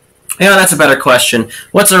 Yeah, that's a better question.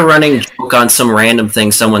 What's a running joke on some random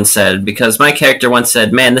thing someone said? Because my character once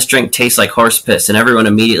said, "Man, this drink tastes like horse piss," and everyone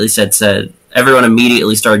immediately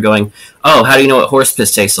started going, "Oh, how do you know what horse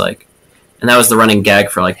piss tastes like?" And that was the running gag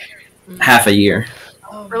for like half a year.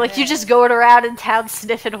 Or like, you just going around in town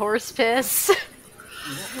sniffing horse piss.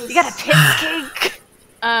 You got a piss kink.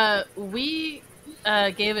 We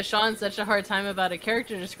gave Ashawn such a hard time about a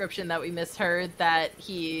character description that we misheard that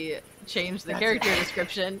he changed the character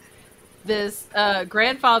description. This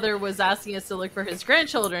grandfather was asking us to look for his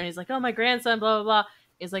grandchildren. He's like, "Oh, my grandson, blah, blah, blah."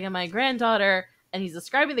 He's like, "And my granddaughter." And he's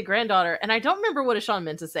describing the granddaughter. And I don't remember what Ashawn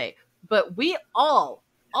meant to say, but we all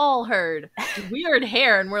heard weird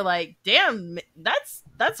hair, and we're like, "Damn, that's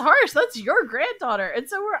harsh. That's your granddaughter." And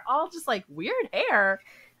so we're all just like, "Weird hair."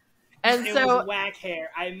 And it was whack hair.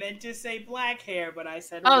 I meant to say black hair, but I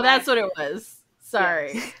said oh, that's what it was.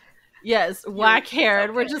 Sorry. Yes, whack hair.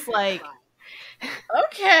 And we're just like,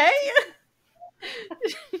 okay.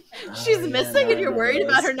 She's missing and you're worried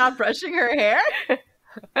about her not brushing her hair? And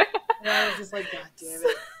I was just like, God damn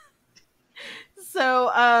it. So,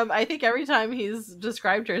 I think every time he's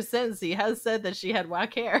described her since, he has said that she had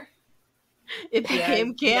whack hair. It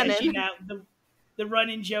became canon. Yeah, the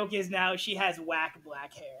running joke is now she has whack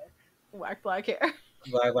black hair. Whack black hair.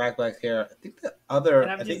 Black hair. I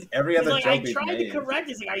think every other joke I tried to correct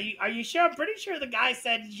this. Like, are you sure? I'm pretty sure the guy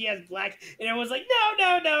said she has black, and it was like,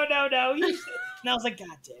 no. And I was like,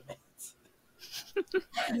 God damn it.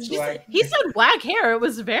 He said whack hair. It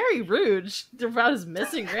was very rude about his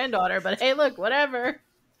missing granddaughter, but hey, look, whatever.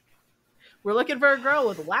 We're looking for a girl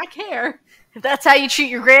with whack hair. If that's how you treat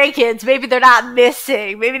your grandkids, maybe they're not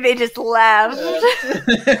missing. Maybe they just left.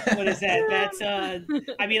 What is that? That's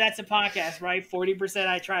that's a podcast, right? 40%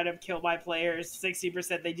 I try to kill my players,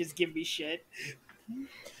 60% they just give me shit.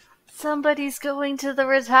 Somebody's going to the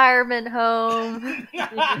retirement home.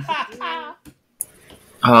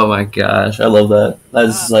 Oh my gosh, I love that.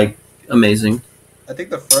 That's like amazing. I think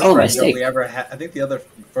the first running joke we ever had. I think the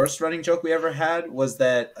first running joke we ever had was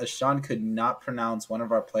that Ashawn could not pronounce one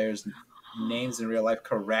of our players' names in real life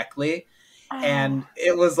correctly, and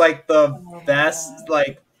it was like the best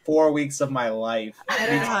 4 weeks of my life.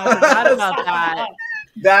 I forgot about that.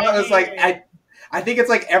 That was like I think it's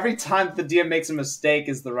like every time the DM makes a mistake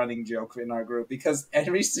is the running joke in our group, because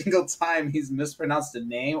every single time he's mispronounced a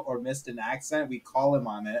name or missed an accent, we call him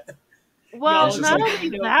on it. Well, not only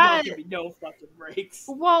that. No fucking breaks.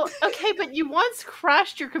 Well, okay, but you once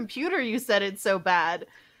crashed your computer. You said it's so bad.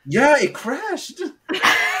 Yeah, it crashed.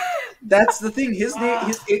 That's the thing.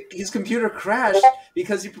 His computer crashed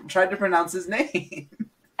because he tried to pronounce his name.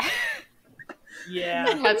 Yeah,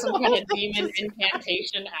 had some kind of demon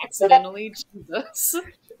incantation accidentally. Jesus.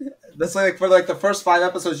 That's like for like the first 5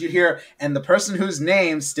 episodes you hear, and the person whose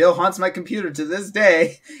name still haunts my computer to this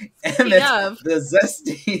day, Emmett the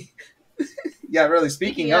Zesty. Yeah, really.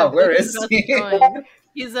 Speaking of, where is he?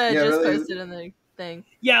 He's just really posted in the thing.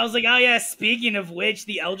 Yeah, I was like, oh yeah. Speaking of which,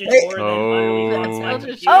 the Eldritch Horror. That's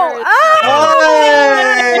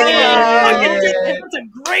a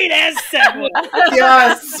great ass segue.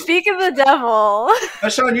 Yes. Speak of the devil.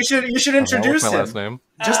 Sean, you should introduce him. Last name?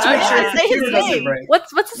 Just to make sure say his name.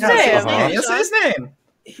 What's his name? Yes, say his name.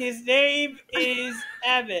 His name is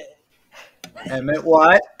Emmett. Emmett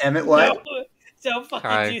what? Emmett what? Don't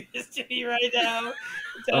fucking do this to me right now.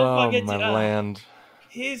 Don't fucking do it. Land.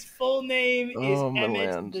 His full name is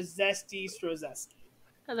Emmett the Zesty Strozeski.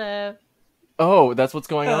 Hello. Oh, that's what's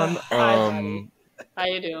going on? How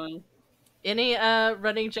you doing? Any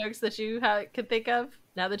running jokes that you could think of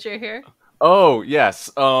now that you're here? Oh, yes.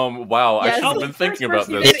 Wow, Yes. I should have been thinking about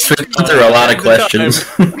this. It's through a lot of questions.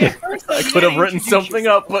 I could have written something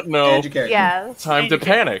up, but no. Yes. Time to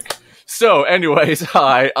panic. So, anyways,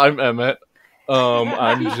 hi, I'm Emmett.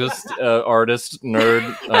 I'm just an artist,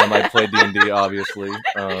 nerd. I play D&D, obviously.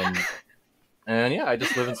 And yeah, I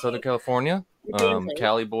just live in Southern California.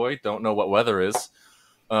 Cali boy, don't know what weather is.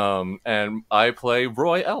 And I play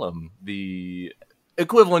Roy Ellum, the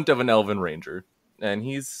equivalent of an Elven Ranger. And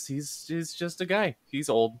he's just a guy. He's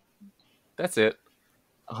old. That's it.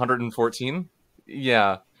 114?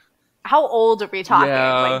 Yeah. How old are we talking?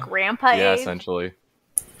 Yeah. Like grandpa age? Yeah, essentially.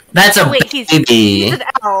 That's a baby. He's an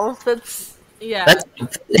elf.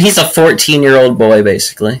 He's a 14-year-old boy,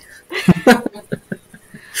 basically.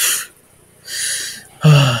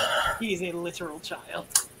 He's a literal child.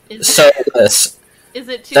 Is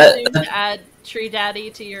it too soon to add Tree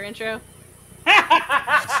Daddy to your intro?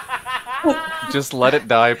 Just let it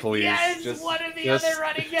die, please. Yes, one of the other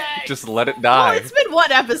running gags. Just let it die. Well, it's been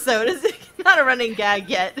one episode. It's not a running gag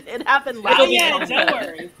yet. It happened last week.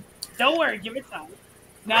 Don't worry. Give it time.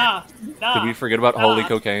 Nah. Did we forget about holy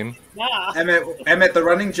cocaine? Nah. Emmett, the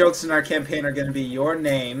running jokes in our campaign are going to be your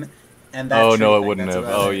name and that. Oh no, it wouldn't have.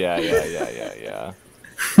 Oh yeah.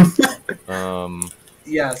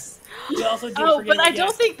 Yes. But I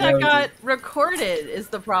don't think that got recorded. Is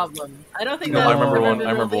the problem? I don't think. No, I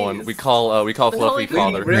remember one. We call Fluffy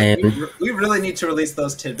Father. We really need to release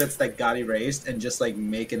those tidbits that got erased and just like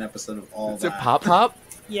make an episode of all Is that. it Pop?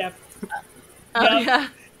 Yep. Yeah.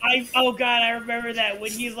 Oh god, I remember that when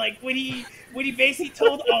he basically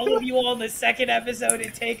told all of you all in the second episode to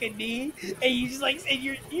take a knee, and you just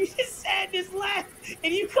you just sat in his lap,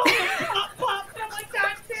 and you called him Pop, and I'm like,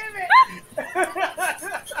 god damn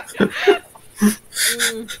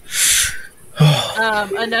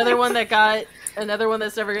it! Another one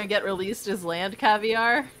that's never gonna get released is Land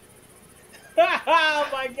Caviar. Oh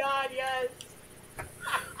my god, yes.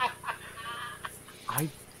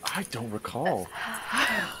 I don't recall.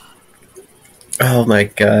 Oh my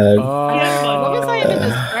god. What was I even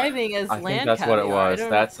describing as land caviar? I think that's what it was.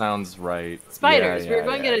 That sounds right. Spiders. We were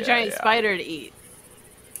going to get a giant spider to eat.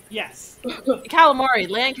 Yes. Calamari.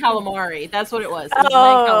 Land calamari. That's what it was. It was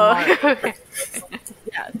land calamari.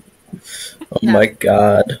 Yeah. Oh my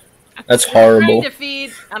god. That's horrible. Trying to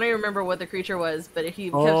feed. I don't even remember what the creature was, but he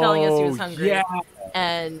kept telling us he was hungry. Yeah.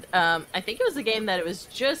 And I think it was a game that it was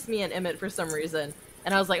just me and Emmett for some reason.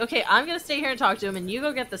 And I was like, okay, I'm going to stay here and talk to him, and you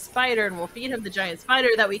go get the spider, and we'll feed him the giant spider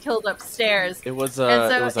that we killed upstairs. It was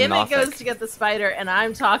and so Emmett goes to get the spider, and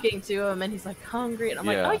I'm talking to him, and he's like, hungry. And I'm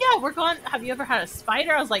like, oh yeah, we're going, have you ever had a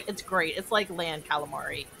spider? I was like, it's great. It's like land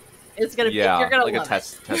calamari. It's going to be, you're going to like love a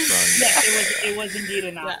test run. Yeah, it was indeed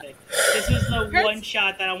a Gothic. Yeah. This was the one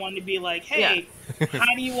shot that I wanted to be like, hey,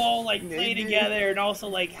 how do you all play together, and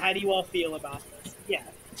also how do you all feel about this? Yeah.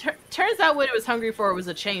 Turns out what it was hungry for was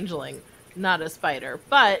a changeling. Not a spider,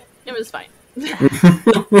 but it was fine. It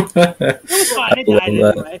was fine. It died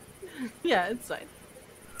anyway. Yeah, it's fine.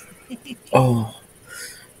 Oh.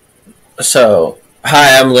 So,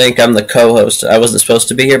 hi, I'm Link. I'm the co-host. I wasn't supposed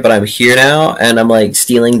to be here, but I'm here now, and I'm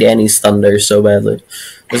stealing Danny's thunder so badly.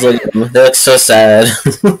 Just look at them. They look so sad.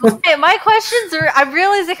 Okay, my questions are... I'm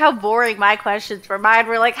realizing how boring my questions were. Mine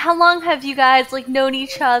were how long have you guys known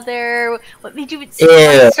each other? What made you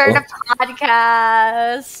start a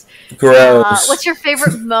podcast? Gross. What's your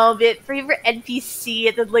favorite moment? Favorite NPC?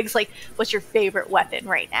 And then Link's what's your favorite weapon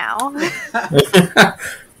right now?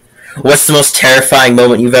 What's the most terrifying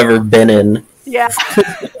moment you've ever been in? Yeah.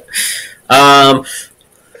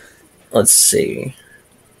 Let's see.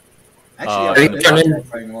 Actually, in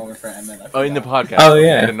the podcast. Oh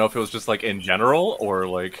yeah. I didn't know if it was just in general or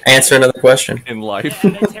Answer another question. In life.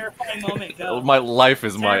 Yeah, terrifying moment. Go. My life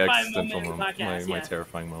is my terrifying existential moment. Podcast, My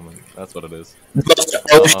terrifying moment. That's what it is. Most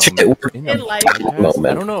Oh shit! In the life. podcast,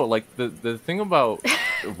 I don't know. Like the thing about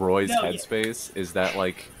Roy's headspace is that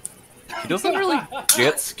like he doesn't really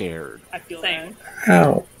get scared. I feel that.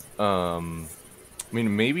 How? I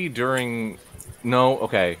mean, maybe during. No,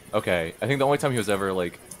 okay. I think the only time he was ever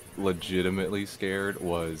like legitimately scared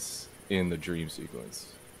was in the dream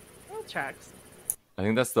sequence. That tracks. I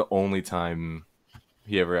think that's the only time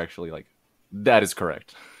he ever actually like. That is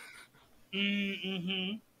correct.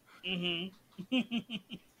 Mm-hmm.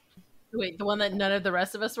 Wait, the one that none of the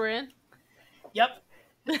rest of us were in? Yep.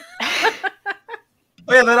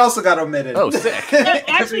 Oh yeah, that also got omitted. Oh, sick.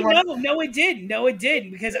 Actually, no, it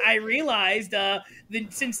didn't, because I realized that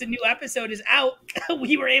since the new episode is out,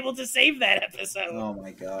 we were able to save that episode. Oh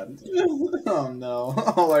my god. Oh no.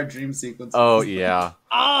 All our dream sequences. Oh yeah.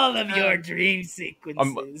 All of your dream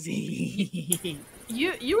sequences.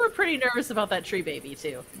 You were pretty nervous about that tree baby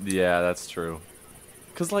too. Yeah, that's true.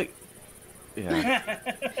 Cause like, yeah.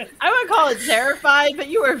 I wouldn't call it terrified, but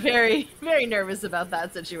you were very, very nervous about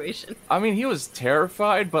that situation. I mean, he was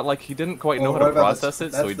terrified, but like he didn't quite know how to process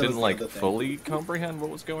it, so he didn't like fully comprehend what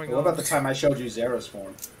was going on. What about the time I showed you Zero's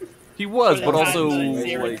form? He was, but also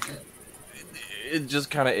like it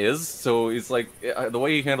just kind of is. So he's like the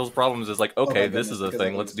way he handles problems is like, okay, this is a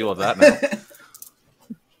thing. Let's deal with that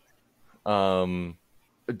now.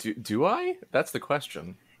 Do I? That's the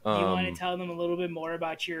question. Do you want to tell them a little bit more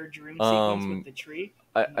about your dream sequence with the tree?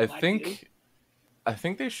 I think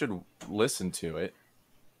they should listen to it,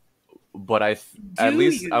 but I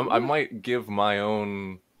might give my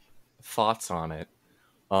own thoughts on it.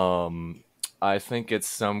 I think it's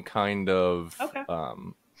some kind of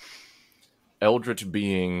eldritch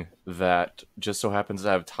being that just so happens to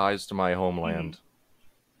have ties to my homeland,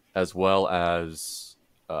 as well as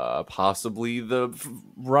possibly the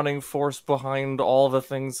running force behind all the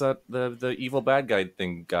things that the evil bad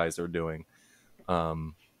guys are doing,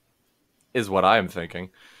 is what I am thinking.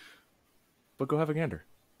 But go have a gander.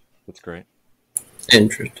 That's great.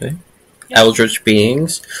 Interesting. Yeah. Eldritch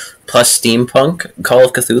beings plus steampunk. Call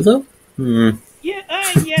of Cthulhu. Yeah.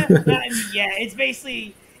 It's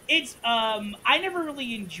basically I never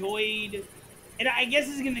really enjoyed, and I guess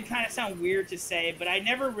this is going to kind of sound weird to say, but I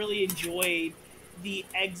never really enjoyed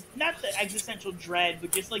not the existential dread,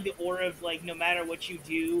 but just like the aura of like no matter what you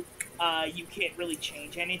do, you can't really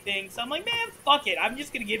change anything. So I'm like, man, fuck it. I'm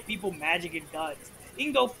just gonna give people magic and guns. You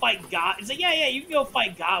can go fight God. It's like, yeah, you can go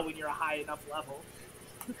fight God when you're a high enough level.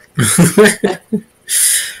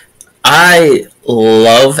 I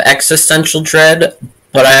love existential dread,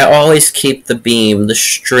 but I always keep the beam, the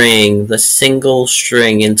string, the single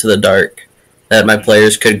string into the dark that my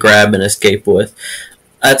players could grab and escape with.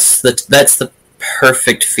 That's the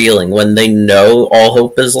perfect feeling when they know all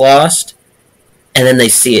hope is lost, and then they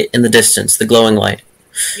see it in the distance, the glowing light.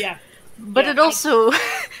 Yeah. But it also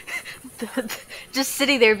just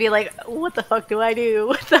sitting there be like, what the fuck do I do?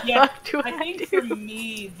 What the fuck do I do? I think for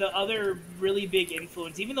me, the other really big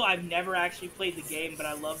influence, even though I've never actually played the game, but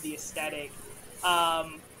I love the aesthetic,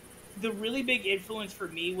 the really big influence for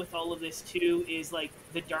me with all of this too is like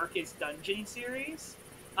the Darkest Dungeon series.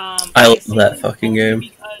 I love that fucking game.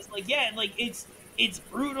 Because it's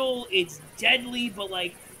brutal, it's deadly, but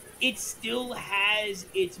like it still has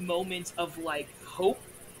its moments of like hope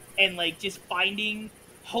and like just finding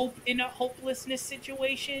hope in a hopelessness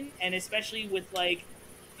situation, and especially with like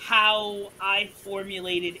how I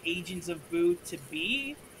formulated Agents of Boo to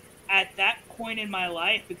be at that point in my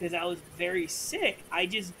life, because I was very sick. I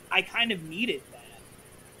kind of needed that.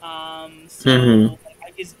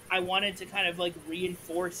 I wanted to kind of like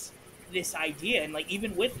reinforce this idea, and like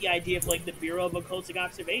even with the idea of like the Bureau of Occultic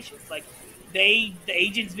Observations, like the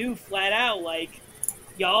agents knew flat out like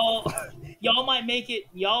y'all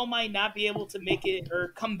might not be able to make it or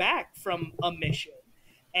come back from a mission,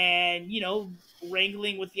 and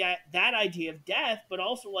wrangling with that idea of death, but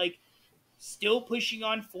also like still pushing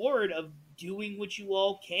on forward of doing what you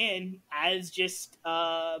all can as just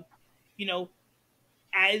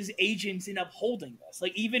as agents in upholding this.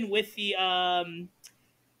 Like even with the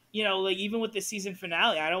even with the season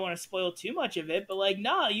finale, I don't want to spoil too much of it, but like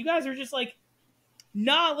nah, you guys are just like,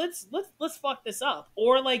 nah, let's fuck this up.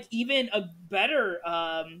 Or like even a better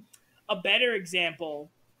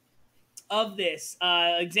example of this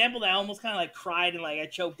example that I almost kind of like cried and like I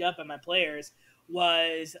choked up at my players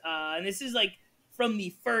was and this is like from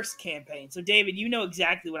the first campaign. So David, you know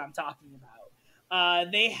exactly what I'm talking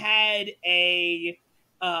about. They had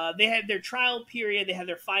their trial period, they had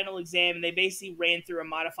their final exam, and they basically ran through a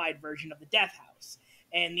modified version of the Death House.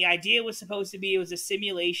 And the idea was supposed to be it was a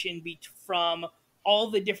simulation from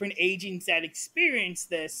all the different agents that experienced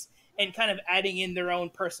this, and kind of adding in their own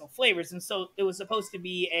personal flavors. And so it was supposed to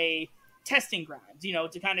be a testing ground, you know,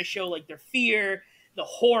 to kind of show like their fear, the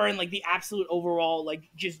horror, and like the absolute overall like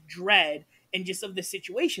just dread and just of the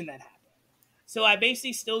situation that happened. So I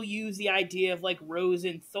basically still use the idea of like Rose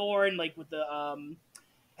and Thorn, like with the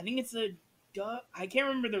I think it's I can't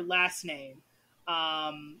remember their last name,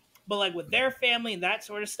 but like with their family and that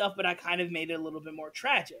sort of stuff. But I kind of made it a little bit more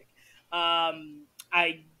tragic. I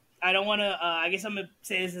don't want to. I guess I'm gonna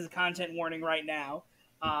say this as a content warning right now.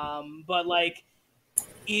 But like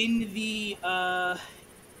in the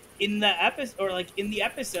episode, or like in the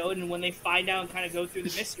episode, and when they find out and kind of go through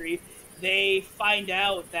the mystery, they find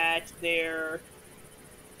out that their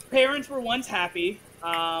parents were once happy,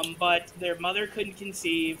 but their mother couldn't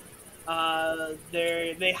conceive.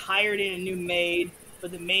 They hired in a new maid,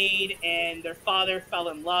 but the maid and their father fell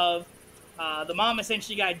in love. The mom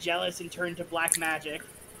essentially got jealous and turned to black magic,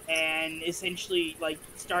 and essentially like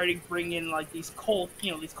started bringing like these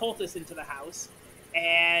cultists into the house,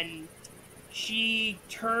 and she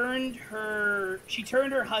turned her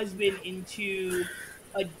husband into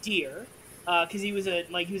a deer because he was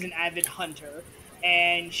an avid hunter,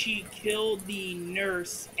 and she killed the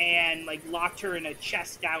nurse and like locked her in a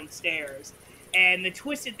chest downstairs. And the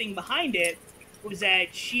twisted thing behind it was that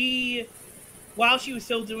while she was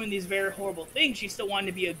still doing these very horrible things, she still wanted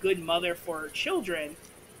to be a good mother for her children.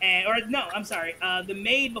 The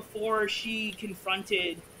maid, before she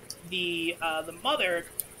confronted the mother,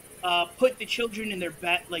 put the children in their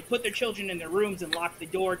bed, like put their children in their rooms and locked the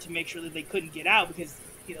door to make sure that they couldn't get out because,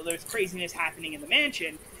 you know, there's craziness happening in the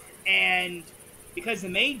mansion. And because the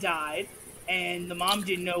maid died and the mom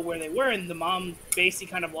didn't know where they were, and the mom basically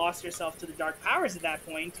kind of lost herself to the dark powers at that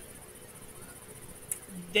point,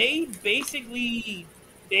 they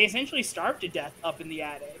essentially starved to death up in the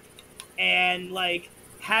attic. And like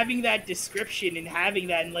having that description and having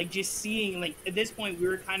that, and like just seeing, like at this point we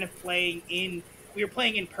were playing in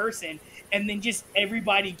person, and then just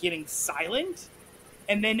everybody getting silent.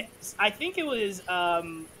 And then I think it was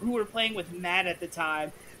who were playing with, Matt at the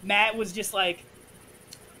time. Matt was just like,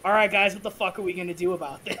 all right guys, what the fuck are we gonna do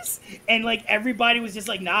about this? And like everybody was just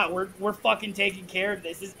like, nah, we're fucking taking care of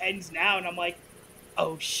this. This ends now. And I'm like,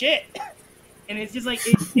 oh shit. And it's just like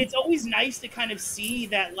it's always nice to kind of see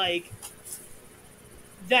that, like,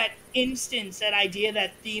 that instance, that idea,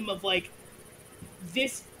 that theme of like,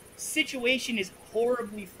 this situation is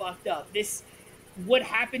horribly fucked up. What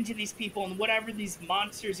happened to these people, and whatever these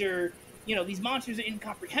monsters are, you know, these monsters are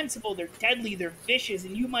incomprehensible, they're deadly, they're vicious,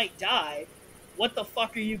 and you might die. What the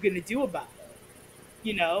fuck are you gonna do about it?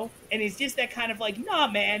 You know? And it's just that kind of like, nah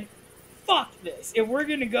man, fuck this. If we're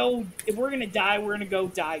gonna die, we're gonna go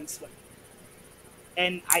die and swim.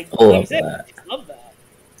 And I love that.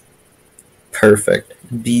 Perfect.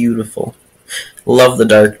 Beautiful. Love the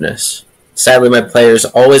darkness. Sadly, my players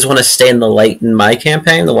always want to stay in the light in my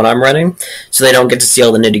campaign, the one I'm running, so they don't get to see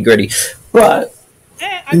all the nitty gritty. But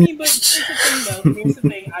I mean, but here's the thing, though. Here's the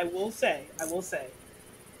thing. I will say,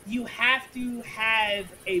 you have to have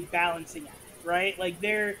a balancing act, right? Like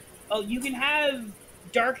you can have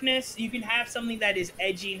darkness, you can have something that is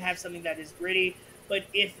edgy and have something that is gritty. But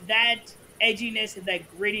if that edginess and that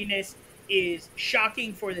grittiness is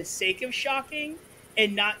shocking for the sake of shocking,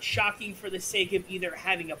 and not shocking for the sake of either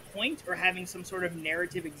having a point or having some sort of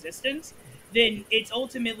narrative existence, then it's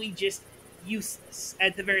ultimately just useless,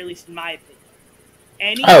 at the very least, in my opinion.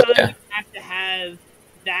 Anytime you have to have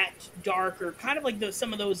that darker, kind of like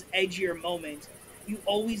some of those edgier moments, you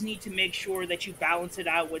always need to make sure that you balance it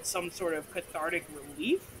out with some sort of cathartic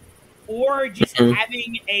relief, or just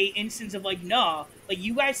having a instance of like, nah, like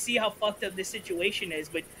you guys see how fucked up this situation is,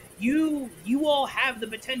 but you all have the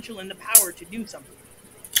potential and the power to do something.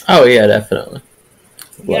 Oh yeah, definitely.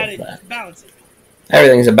 You gotta balance it.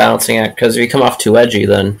 Everything's a balancing act, because if you come off too edgy,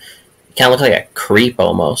 then you kind of look like a creep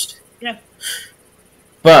almost. Yeah.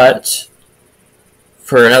 But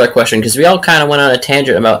for another question, because we all kind of went on a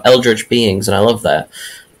tangent about eldritch beings, and I love that,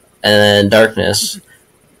 and darkness.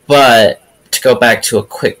 But to go back to a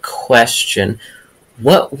quick question,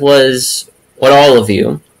 what all of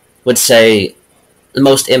you would say the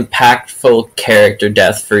most impactful character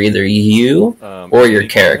death for either you or your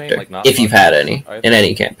character, like if you've had any, in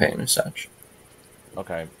any campaign as such?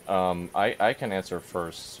 Okay, I can answer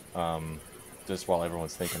first, just while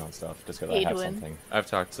everyone's thinking on stuff, just because I have something. I've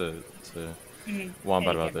talked to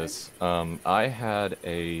Wombat about this. I had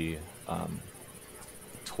a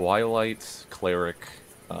Twilight cleric,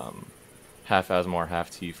 half Asmar, half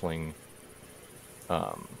Tiefling,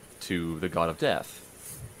 to the God of Death.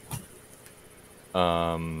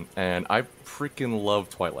 And I freaking love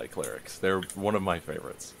Twilight clerics. They're one of my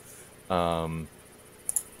favorites.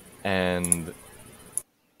 and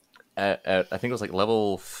at I think it was like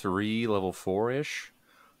level 3, level 4-ish,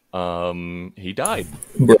 he died.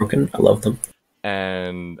 Broken. I love them.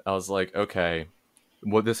 And I was like, okay,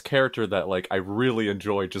 well, this character that like I really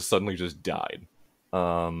enjoyed just suddenly just died.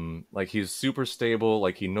 Like he's super stable,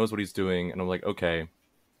 like he knows what he's doing, and I'm like, okay.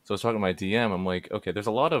 So I was talking to my DM, I'm like, okay, there's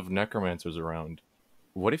a lot of necromancers around.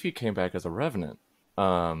 What if he came back as a revenant?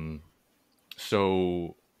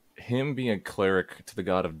 So him being a cleric to the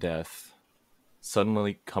god of death,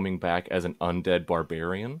 suddenly coming back as an undead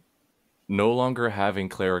barbarian, no longer having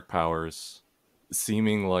cleric powers,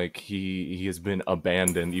 seeming like he has been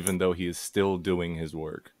abandoned even though he is still doing his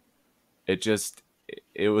work.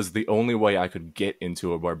 It was the only way I could get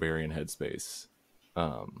into a barbarian headspace.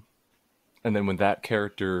 And then when that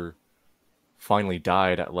character finally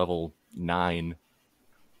died at level 9,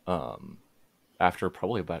 after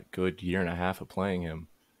probably about a good year and a half of playing him,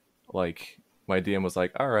 like my DM was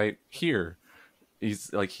like, all right, here.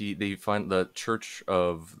 He's like they find the Church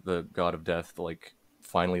of the God of Death like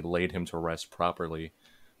finally laid him to rest properly.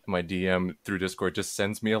 And my DM through Discord just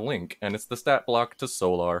sends me a link, and it's the stat block to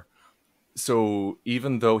Solar. So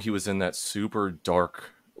even though he was in that super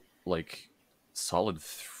dark, like solid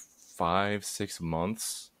 5-6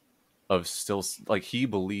 months of still like he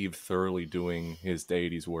believed thoroughly doing his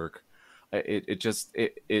deity's work, it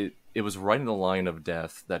was right in the line of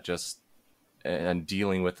death that just and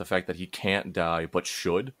dealing with the fact that he can't die but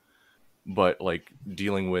should, but like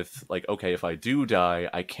dealing with like, okay, if I do die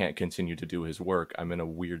I can't continue to do his work, I'm in a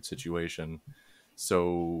weird situation.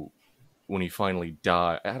 So when he finally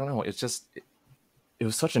died, I don't know, it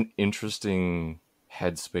was such an interesting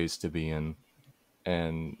headspace to be in,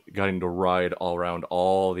 and getting to ride all around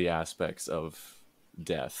all the aspects of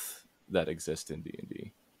death that exist in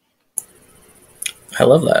D&D. I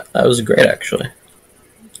love that. That was great, actually.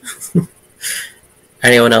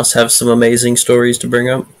 Anyone else have some amazing stories to bring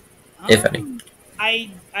up, if any?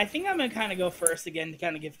 I think I'm gonna kind of go first again to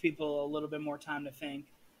kind of give people a little bit more time to think,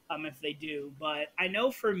 if they do. But I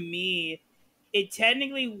know for me, it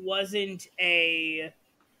technically wasn't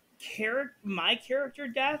my character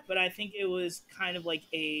death, but I think it was kind of like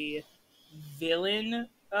a villain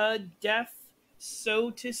death, so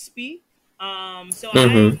to speak.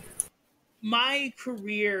 Mm-hmm. My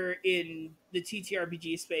career in the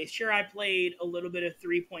TTRPG space, sure, I played a little bit of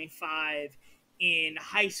 3.5 in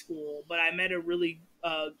high school, but I met a really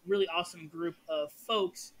awesome group of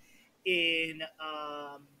folks in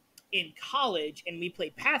college, and we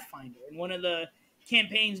played Pathfinder. And one of the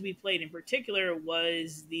campaigns we played in particular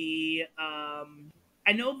was I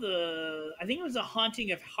think it was a Haunting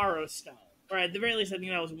of Harrowstone, or at the very least, I think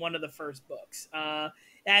that was one of the first books.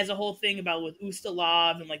 It has a whole thing about with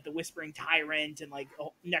Ustalav and like the Whispering Tyrant and like a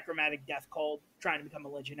necromantic death cult trying to become a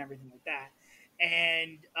lich and everything like that.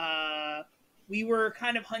 And we were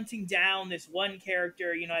kind of hunting down this one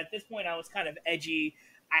character. You know, at this point, I was kind of edgy.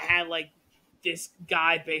 I had like this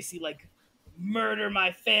guy basically like murder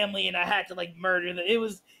my family, and I had to like murder them. I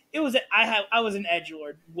was an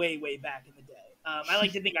edgelord way back in the day. I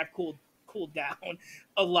like to think I've cooled down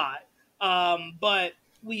a lot. But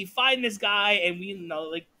we find this guy, and we know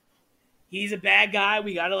like he's a bad guy.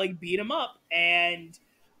 We gotta like beat him up, and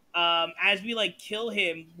as we like kill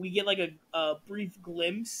him, we get like a brief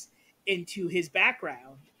glimpse into his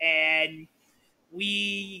background, and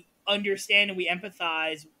we understand and we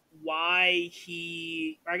empathize why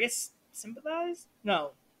or I guess sympathize?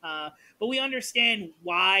 No. But we understand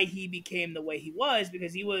why he became the way he was,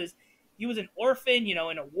 because he was an orphan, you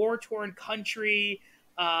know, in a war-torn country.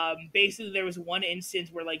 Basically, there was one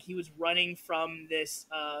instance where like he was running from this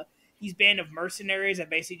these band of mercenaries that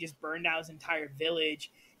basically just burned out his entire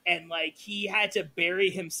village, and like he had to bury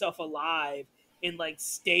himself alive and like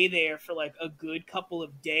stay there for like a good couple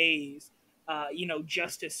of days, you know,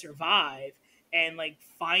 just to survive. And like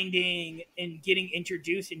finding and getting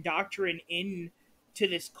introduced and doctrine into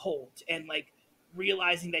this cult, and like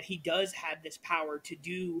realizing that he does have this power to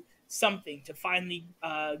do something, to finally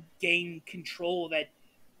gain control that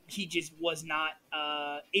he just was not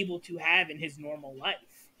able to have in his normal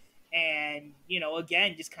life. And, you know,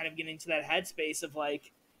 again, just kind of getting into that headspace of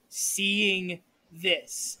like seeing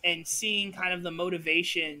this and seeing kind of the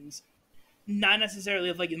motivations, not necessarily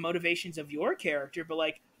of like the motivations of your character, but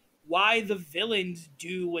like why the villains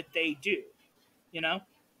do what they do, you know?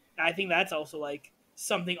 And I think that's also like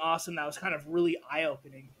something awesome that was kind of really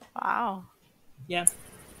eye-opening. Wow. Yeah.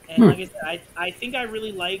 And like I said, I think I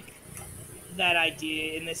really like that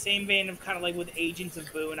idea in the same vein of kind of like with Agents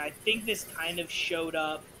of Boone. I think this kind of showed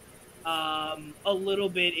up a little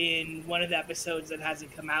bit in one of the episodes that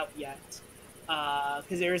hasn't come out yet.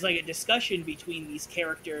 because there was like a discussion between these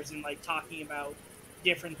characters and like talking about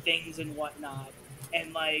different things and whatnot,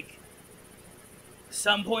 and like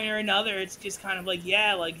some point or another, it's just kind of like,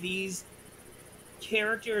 yeah, like these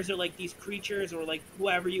characters or like these creatures or like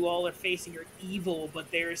whoever you all are facing are evil, but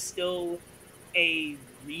there's still a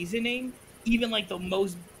reasoning, even like the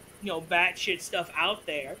most batshit stuff out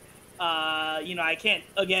there. I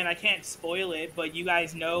can't spoil it, but you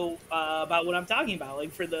guys know about what I'm talking about,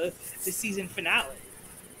 like for the season finale,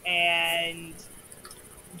 and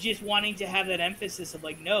just wanting to have that emphasis of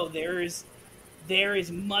like, no, there is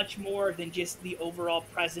much more than just the overall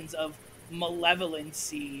presence of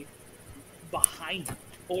malevolency behind it,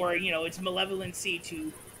 or it's malevolency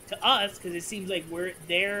to us because it seems like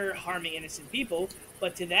they're harming innocent people,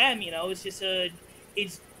 but to them, it's just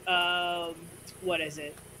what is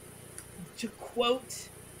it? To quote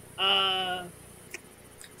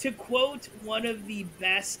one of the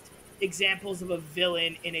best examples of a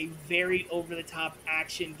villain in a very over-the-top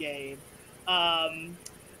action game,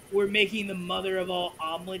 we're making the mother of all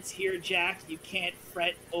omelets here, Jack. You can't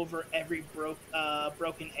fret over every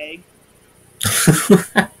broken egg.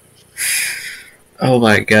 Oh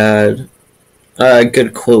my god. A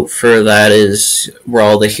good quote for that is, we're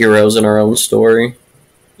all the heroes in our own story.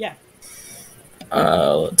 Yeah.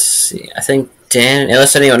 Let's see. I think Dan,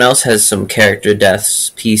 unless anyone else has some character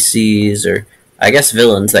deaths, PCs, or I guess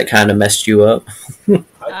villains that kind of messed you up.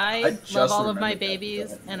 I love all of my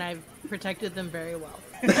babies, and I've protected them very well.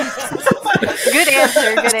 Good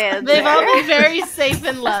answer, good answer. They've all been very safe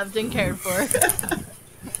and loved and cared for.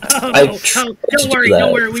 Don't worry.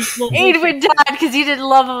 Aid would die because you didn't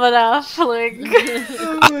love him enough. Like,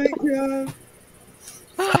 oh my god.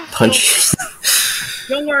 Punch.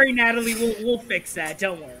 Don't worry, Natalie. We'll fix that.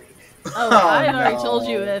 Don't worry. Oh, I've already told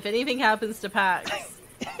you if anything happens to Pax.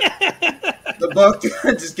 The book.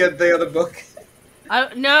 Just get the other book.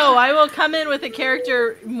 No, I will come in with a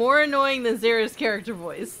character more annoying than Zera's character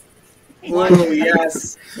voice. Oh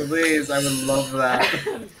yes, please! I would love that.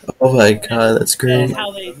 Oh my god, that's great. That's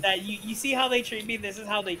how you see how they treat me. This is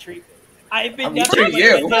how they treat me. I've been nothing. I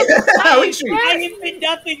have been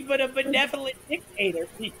nothing but a benevolent dictator.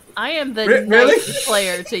 I am the nice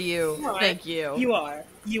player to you. Thank you. You are.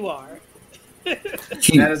 That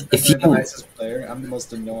is definitely the nicest player. I'm the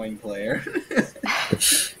most annoying player.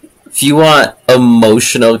 If you want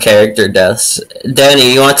emotional character deaths,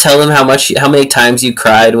 Danny, you want to tell them how many times you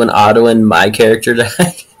cried when Otto and my character died?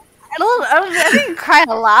 I didn't cry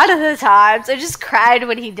a lot of the times. I just cried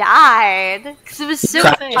when he died because it was so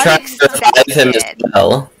unexpected. To revive him as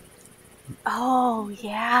well. Oh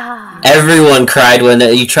yeah. Everyone cried when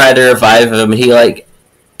you tried to revive him, and he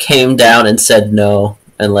came down and said no,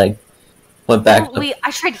 and went back.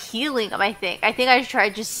 I tried healing him. I think I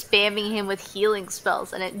tried just spamming him with healing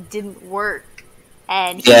spells, and it didn't work.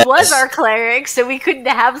 And he was our cleric, so we couldn't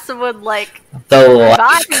have someone revive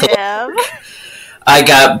him. I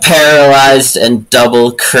got paralyzed and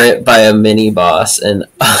double crit by a mini boss, and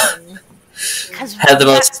had the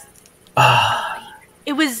most.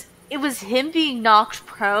 It was him being knocked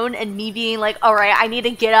prone and me being like, all right, I need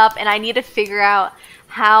to get up and I need to figure out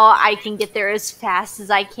how I can get there as fast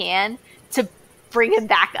as I can to bring him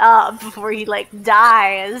back up before he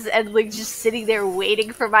dies, and just sitting there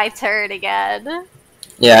waiting for my turn again.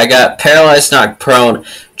 Yeah, I got paralyzed, knocked prone.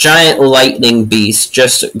 Giant lightning beast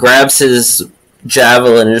just grabs his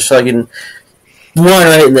javelin and just fucking one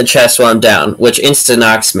right in the chest while I'm down, which insta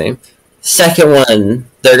knocks me. Second one,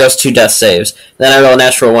 there goes 2 death saves. Then I roll a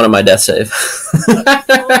natural 1 on my death save.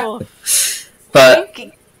 But I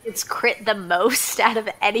think it's crit the most out of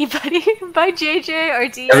anybody by JJ or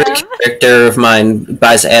DM. Every character of mine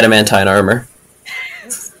buys adamantine armor.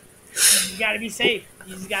 You gotta be safe.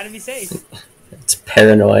 You just gotta be safe. It's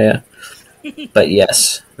paranoia. But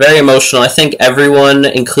yes, very emotional. I think everyone,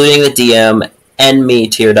 including the DM and me,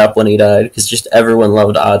 teared up when he died, because just everyone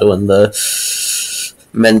loved Otto and the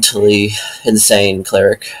mentally insane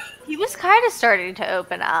cleric. He was kind of starting to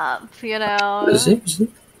open up, Was he?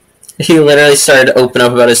 He literally started to open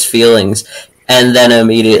up about his feelings, and then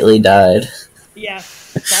immediately died. Yeah.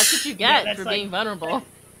 That's what you get for being vulnerable.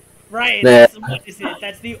 Right. What is it?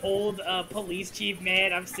 That's the old police chief,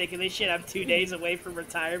 man. I'm sick of this shit. I'm 2 days away from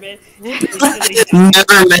retirement.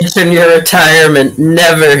 Never mention your retirement.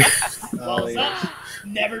 Never. Walls up.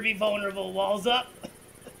 Never be vulnerable. Walls up.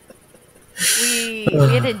 We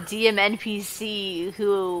had a DM NPC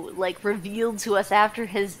who revealed to us after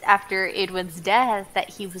Edwin's death that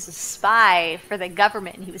he was a spy for the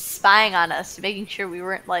government, and he was spying on us, making sure we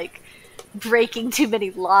weren't breaking too many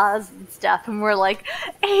laws and stuff, and we're like,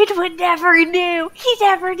 Aidwood never knew. He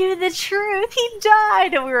never knew the truth. He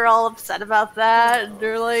died, and we were all upset about that. And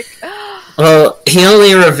they're like, well, he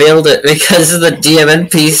only revealed it because the DM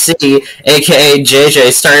NPC, aka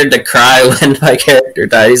JJ, started to cry when my character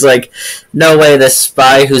died. He's like, no way this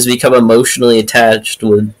spy who's become emotionally attached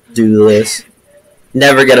would do this.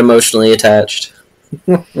 Never get emotionally attached.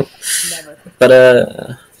 Never.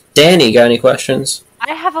 But, Danny, got any questions?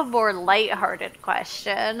 I have a more lighthearted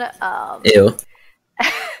question. Ew.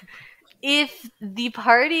 If the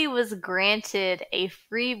party was granted a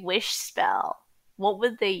free wish spell, what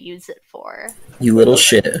would they use it for? You little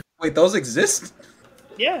shit. Wait, those exist?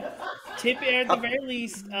 Yeah. At the very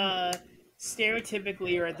least,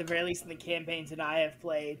 stereotypically, or at the very least in the campaigns that I have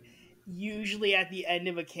played, usually at the end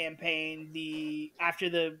of a campaign, after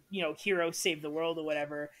the heroes save the world or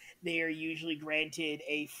whatever, they are usually granted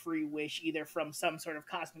a free wish, either from some sort of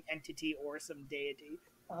cosmic entity or some deity.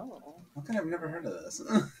 Oh. Okay, I've never heard of this.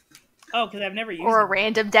 Oh, because I've never used Or a it.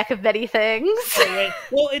 random deck of many things.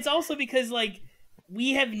 Well, it's also because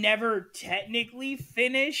we have never technically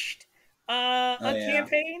finished a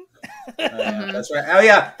campaign. That's right. Oh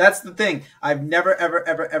yeah, that's the thing. I've never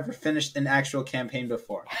ever finished an actual campaign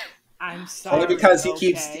before. I'm sorry. Only because he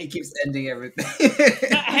keeps ending everything.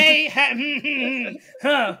 Hey,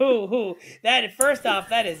 who? First off,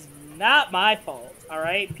 that is not my fault. All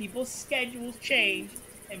right, people's schedules change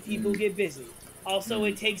and people get busy. Also,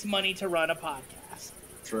 it takes money to run a podcast.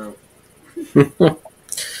 True.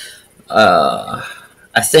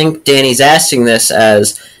 I think Danny's asking this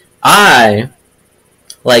as I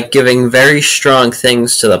like giving very strong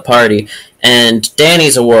things to the party, and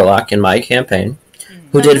Danny's a warlock in my campaign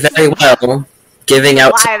who did very well giving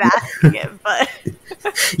out. Why I'm asking it, but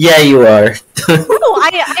yeah, you are.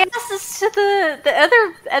 I asked this to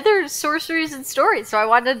the other sorceries and stories, so I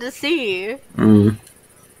wanted to see.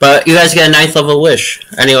 But you guys got a 9th level wish.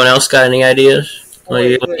 Anyone else got any ideas?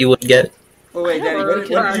 What you would get? Oh wait, Danny, what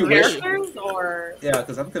did you wish? Or... Yeah,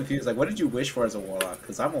 because I'm confused. Like, what did you wish for as a warlock?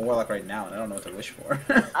 Because I'm a warlock right now, and I don't know what to wish for.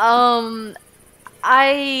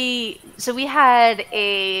 So we had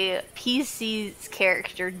a PC's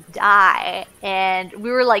character die, and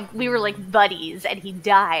we were like buddies, and he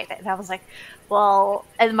died, and I was like, well,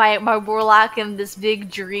 and my warlock in this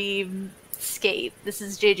big dreamscape. This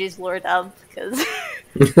is JJ's lore dump because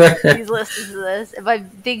he's listening to this. And my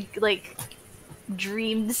big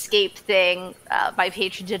dreamscape thing, my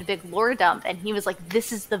patron did a big lore dump, and he was like,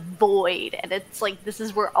 this is the void, and it's like this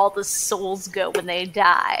is where all the souls go when they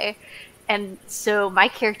die. And so my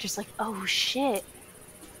character's like, oh shit,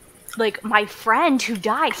 like my friend who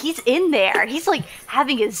died, he's in there, he's like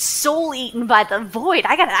having his soul eaten by the void.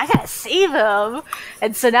 I gotta save him.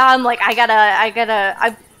 And so now I'm like,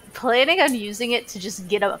 I'm planning on using it to just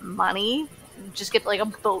get like a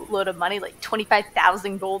boatload of money, like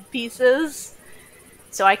 25,000 gold pieces,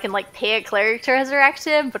 so I can like pay a cleric to resurrect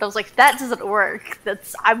him. But I was like, that doesn't work.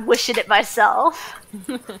 I'm wishing it myself.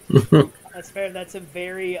 That's fair. That's a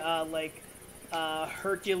very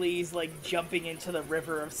Hercules jumping into the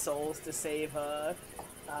river of souls to save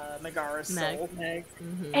Megara's soul.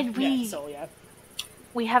 And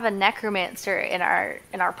we have a necromancer in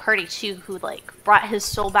our party too, who brought his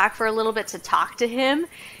soul back for a little bit to talk to him,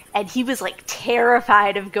 and he was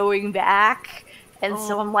terrified of going back. And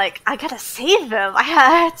so I'm like, I gotta save him. I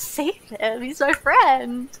have to save him. He's my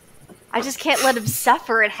friend. I just can't let him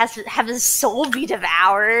suffer and have his soul be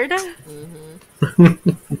devoured.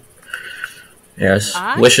 Yes,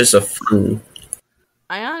 wishes of fun.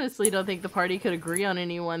 I honestly don't think the party could agree on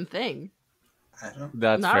any one thing.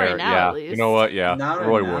 That's not fair. Right now, yeah, at least. You know what? Yeah, not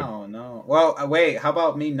Roy right now, would. No. Well, wait. How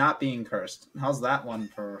about me not being cursed? How's that one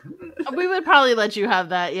for? We would probably let you have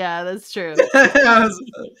that. Yeah, that's true. I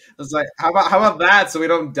was like, how about that, so we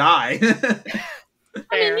don't die?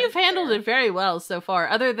 I mean, you've handled it very well so far.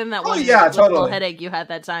 Other than that one totally. headache you had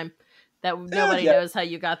that time, that nobody knows how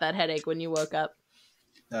you got that headache when you woke up.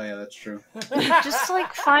 Oh yeah, that's true. Just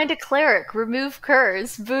find a cleric, remove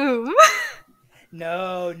curse, boom.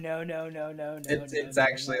 No. It's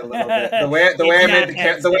actually a little bit the way I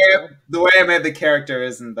made the character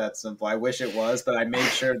isn't that simple. I wish it was, but I made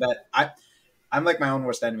sure that I'm like my own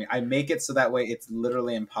worst enemy. I make it so that way it's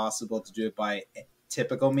literally impossible to do it by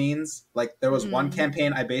typical means. Like there was one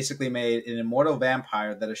campaign I basically made an immortal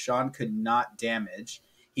vampire that Ashawn could not damage.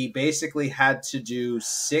 He basically had to do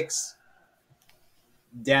 6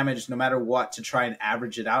 damage no matter what to try and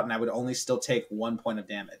average it out, and I would only still take 1 point of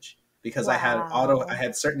damage because I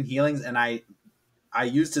had certain healings, and I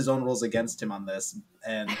used his own rules against him on this,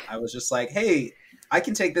 and I was just like, hey, I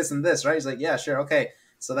can take this and this, right? He's like, yeah, sure, okay.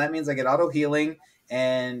 So that means I get auto healing,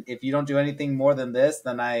 and if you don't do anything more than this,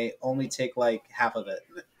 then I only take like half of it.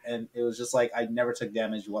 And it was just like I never took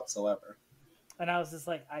damage whatsoever. And I was just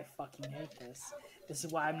like, I fucking hate this. This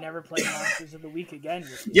is why I'm never playing Monsters of the Week again.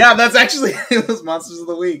 Yeah, that's actually it was Monsters of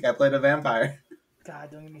the Week. I played a vampire. God,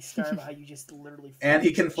 don't get me started about how you just literally. And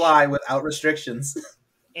he can fly without restrictions.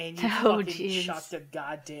 And you fucking shut the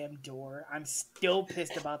goddamn door. I'm still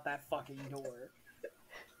pissed about that fucking door.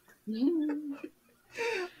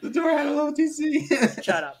 The door had a low TC.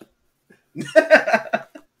 Shut up.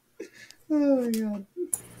 Oh my god.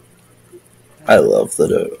 I love the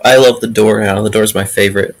door. I love the door now. The door's my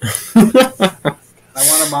favorite. I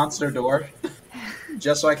want a monster door.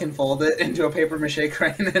 Just so I can fold it into a paper mache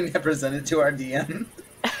crane and present it to our DM.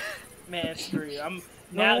 Man, screw you.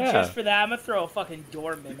 Just for that, I'm gonna throw a fucking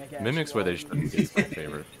door mimic at Mimics where they shouldn't be is my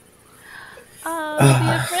favorite. Be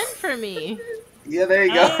a friend for me. Yeah, there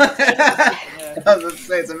you go. I was about to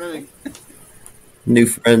say, it's a mimic. New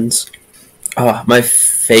friends. Oh, my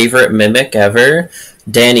favorite mimic ever.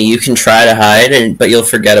 Danny, you can try to hide, but you'll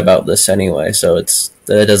forget about this anyway, so it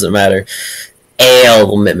doesn't matter.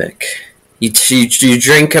 Ale mimic. You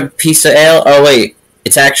drink a piece of ale? Oh wait,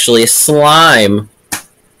 it's actually a slime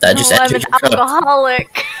that just enters your cup.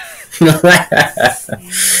 Alcoholic.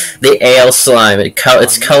 The ale slime.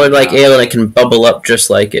 It's colored like ale and it can bubble up just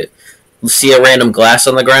like it. You see a random glass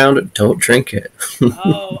on the ground? Don't drink it.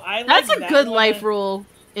 Oh, I like That's a that good one. life rule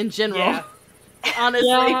in general. Yeah. Honestly.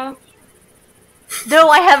 Yeah. No,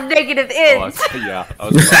 I have negative ins. I was about to bring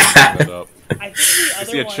that up. I think the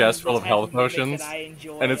other see a one, chest full the of type health mimic potions, that I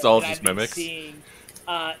enjoy and it's all that just I've been mimics. seeing,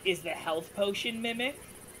 is the health potion mimic.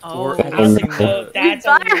 Or I was like, oh, that's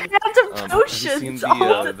You a buy really hands of have you seen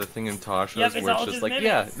potions. the thing in Tasha's Yep, it's where all it's just just like, mimics.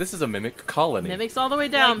 yeah, this is a mimic colony. Mimics all the way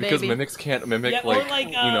down, Because baby. mimics can't mimic Yeah, or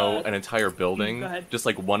like an entire go building. ahead. Just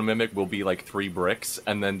like one mimic will be like 3 bricks,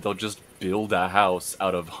 and then they'll just build a house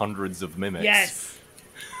out of hundreds of mimics. Yes.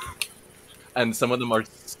 And some of them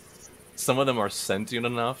are sentient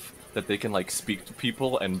enough that they can like speak to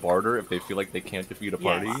people and barter if they feel like they can't defeat a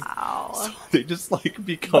party. Wow. So they just like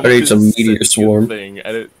become Party's this a meteor sentient swarm. thing,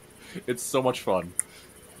 and it's so much fun.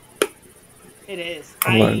 It is.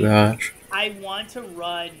 Oh my gosh. I want to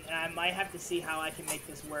run, and I might have to see how I can make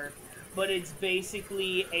this work, but it's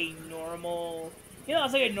basically a normal,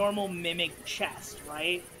 it's like a normal mimic chest,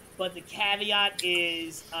 right? But the caveat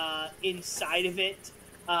is inside of it,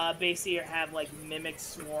 basically you have like mimic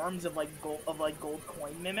swarms of gold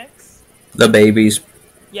coin mimics. The babies.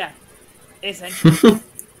 Yeah, essentially.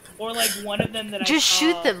 Or like one of them that Just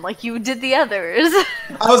shoot them like you did the others.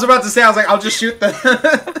 I was about to say, I was like, I'll just shoot them.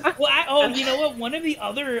 Well, you know what? One of the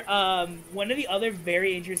other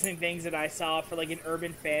very interesting things that I saw for like an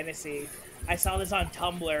urban fantasy, I saw this on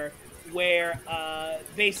Tumblr, where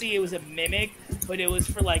basically it was a mimic, but it was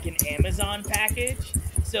for like an Amazon package.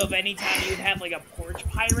 So if any time you'd have like a porch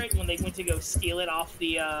pirate when they went to go steal it off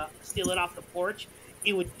the porch,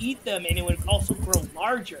 it would eat them, and it would also grow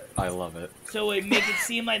larger. I love it. So it make it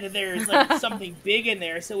seem like that there's like something big in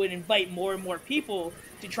there, so it would invite more and more people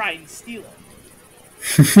to try and steal it.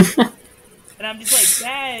 And I'm just like,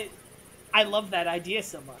 that, I love that idea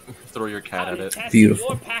so much. Throw your cat at it. Beautiful.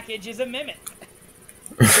 Your package is a mimic.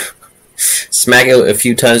 Smack it a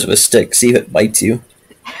few times with a stick, see if it bites you.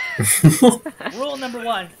 Rule number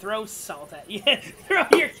 1, throw salt at it. Throw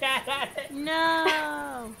your cat at it.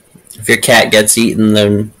 No. If your cat gets eaten,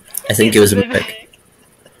 then I think it was a mimic.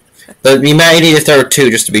 But you might need to throw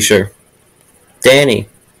 2 just to be sure. Danny,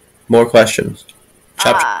 more questions.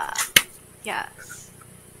 Chop. Yes.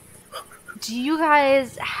 Do you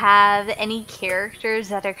guys have any characters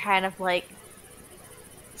that are kind of like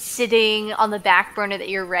sitting on the back burner that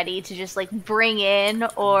you're ready to just like bring in,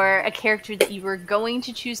 or a character that you were going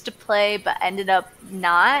to choose to play but ended up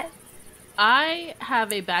not? I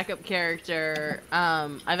have a backup character.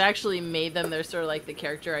 I've actually made them. They're sort of like the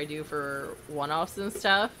character I do for one-offs and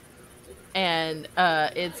stuff. And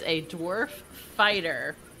it's a dwarf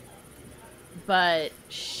fighter. But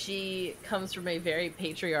she comes from a very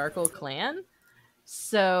patriarchal clan.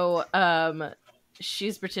 So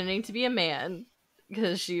she's pretending to be a man.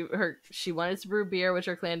 Because she wanted to brew beer, which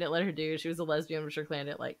her clan didn't let her do. She was a lesbian, which her clan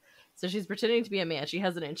didn't like. So she's pretending to be a man. She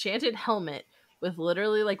has an enchanted helmet with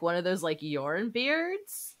literally like one of those like yarn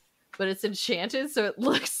beards, but it's enchanted, so it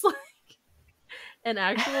looks like an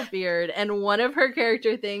actual beard. And one of her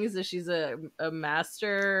character things is she's a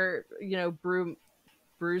master,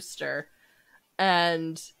 brewster,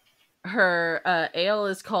 and her ale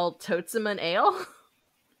is called Totesaman Ale.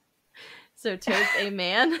 So Tote's a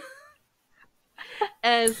man.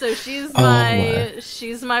 And so she's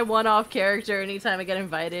my one-off character. Anytime I get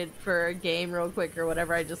invited for a game real quick or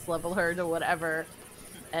whatever, I just level her to whatever.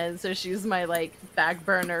 and so she's my like back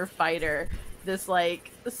burner fighter. This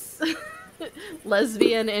like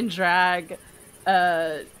lesbian in drag,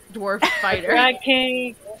 dwarf fighter. Drag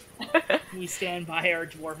king. We stand by our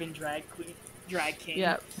dwarven drag king.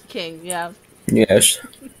 Yeah, king. Yeah. Yes.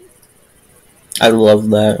 I love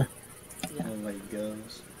that. Oh my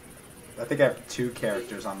gosh. I think I have 2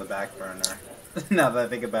 characters on the back burner. Now that I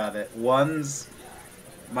think about it. One's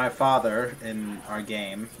my father in our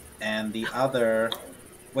game, and the other...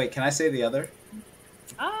 Wait, can I say the other?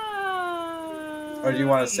 Or do you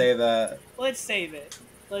want to say the... Let's save it.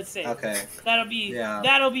 Let's save Okay. it.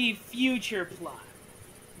 That'll be future plot.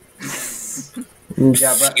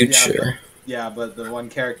 Future. Yeah, but the one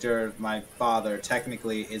character, my father,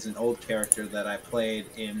 technically is an old character that I played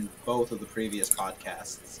in both of the previous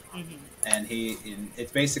podcasts. Mm-hmm. And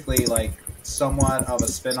it's basically like somewhat of a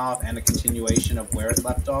spin-off and a continuation of where it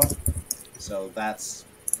left off. So that's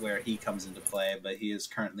where he comes into play, but he is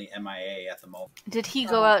currently MIA at the moment. Did he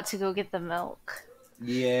go out to go get the milk?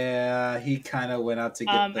 Yeah, he kind of went out to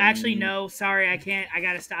get Actually, no. Sorry, I can't. I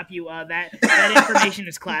gotta stop you. That information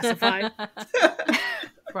is classified.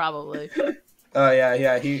 Probably. Oh,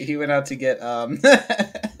 yeah. He went out to get,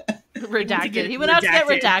 Redacted. He went out to get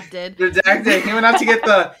redacted. Redacted. He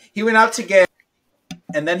went out to get,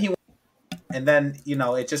 and then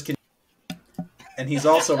it just can, and he's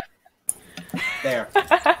also there.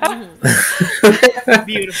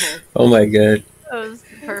 Beautiful. Oh my god. That was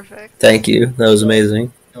perfect. Thank you. That was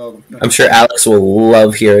amazing. Oh, no. I'm sure Alex will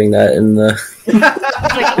love hearing that in the...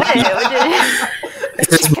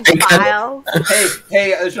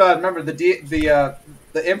 Hey, Sean, remember the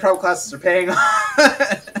improv classes are paying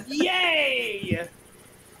off. Yay!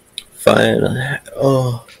 Fine.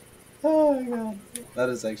 Oh my god. That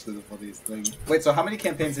is actually the funniest thing. Wait, so how many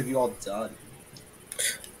campaigns have you all done?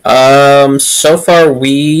 So far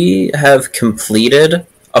we have completed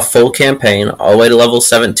a full campaign all the way to level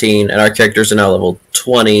 17, and our characters are now level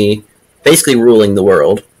 20, basically ruling the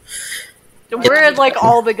world. We're in like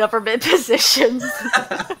all the government positions.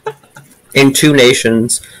 In 2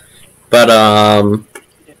 nations. But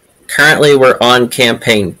currently we're on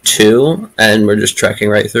campaign 2, and we're just trekking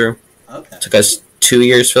right through. Okay. Took us 2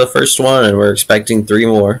 years for the first one, and we're expecting 3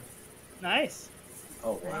 more. Nice.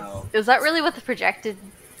 Oh wow. Is that really what the projected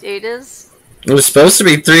date is? It was supposed to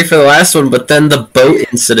be 3 for the last one, but then the boat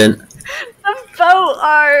incident. The boat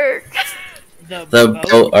arc! The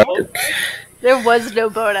boat arc. There was no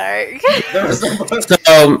boat arc. There was no boat.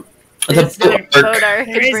 So, There is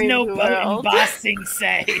no boat in Ba Sing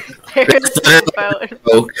Se. There is no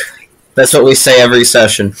boat. That's what we say every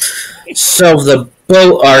session. So the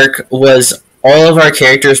boat arc was all of our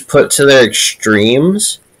characters put to their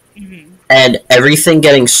extremes, and everything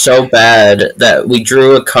getting so bad that we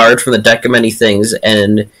drew a card from the deck of many things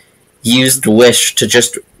and used Wish to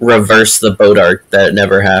just reverse the boat arc that it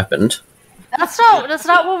never happened. That's not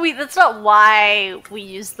why we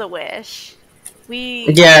used the Wish.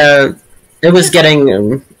 Yeah, it was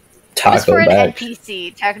getting Taco it was for back. An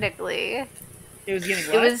NPC, technically. It was getting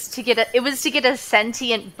what? It was to get a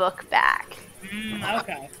sentient book back.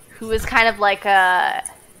 Okay. Who was kind of like a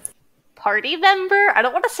party member? I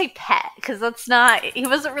don't want to say pet, because that's not... He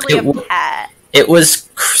wasn't really a pet. It was...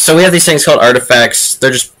 So we have these things called artifacts.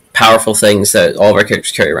 They're just powerful things that all of our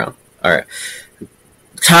characters carry around. Alright.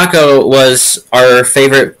 Taco was our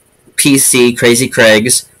favorite PC, Crazy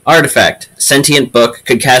Craig's artifact. Sentient book,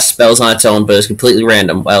 could cast spells on its own, but it's completely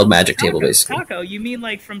random. Wild magic table, basically. Taco, you mean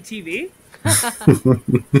like from TV?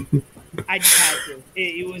 I just had to.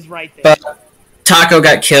 It was right there. But Taco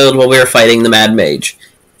got killed while we were fighting the Mad Mage.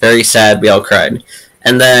 Very sad, we all cried.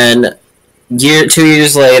 And then, 2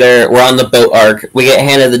 years later, we're on the boat arc. We get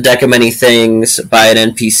handed the deck of many things by an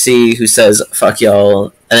NPC who says, fuck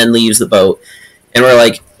y'all, and then leaves the boat. And we're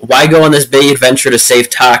like, why go on this big adventure to save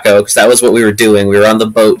Taco? Because that was what we were doing. We were on the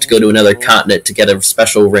boat to go to another continent to get a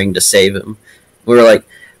special ring to save him. We were like,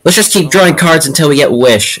 let's just keep drawing cards until we get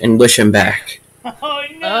Wish, and wish him back. Oh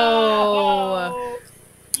no!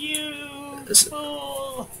 You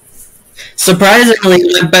fool! Surprisingly,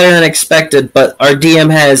 it went better than expected, but our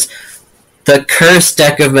DM has the cursed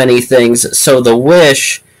deck of many things, so the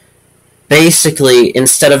Wish, basically,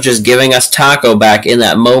 instead of just giving us Taco back in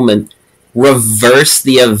that moment, reverse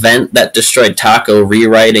the event that destroyed Taco,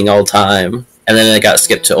 rewriting all time, and then it got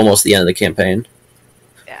skipped to almost the end of the campaign.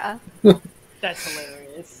 Yeah. That's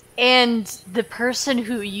hilarious. And the person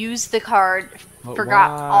who used the card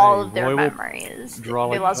forgot all of their memories. They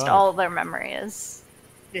lost all of their memories.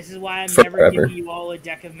 This is why I'm Forever. never giving you all a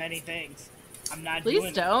deck of many things. I'm not Please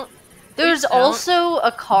doing don't. There's also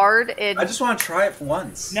a card in. I just want to try it for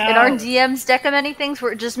once. No. In our DM's deck of many things,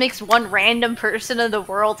 where it just makes one random person in the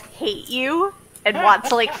world hate you and want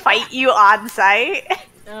to like fight you on site.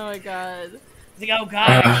 Oh my god. It's like, oh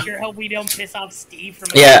god, I sure hope we don't piss off Steve from.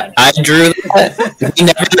 Yeah, I drew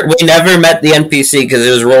that. we never met the NPC because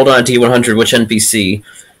it was rolled on a T100 which NPC,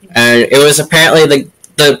 and it was apparently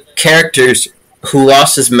the characters who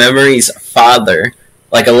lost his memory's father,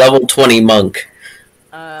 like a level 20 monk.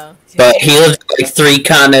 But he lived like 3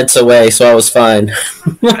 continents away, so I was fine.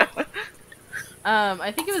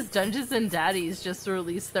 I think it was Dungeons and Daddies just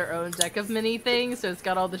released their own deck of mini things, so it's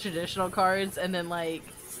got all the traditional cards and then like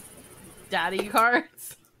daddy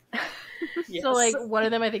cards. Yes. So like one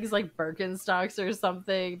of them I think is like Birkenstocks or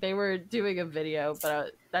something. They were doing a video,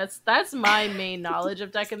 but that's my main knowledge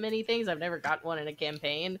of deck of mini things. I've never got one in a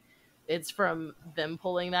campaign. It's from them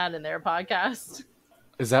pulling that in their podcast.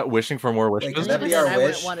 Is that wishing for more wishes? Could that be our I wish?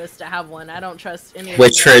 wouldn't want us to have one. I don't trust any of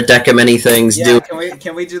Wish for a deck of many things. Yeah,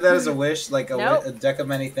 can we do that as a wish? Like a deck of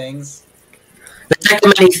many things? The deck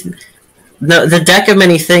of many... No, the deck of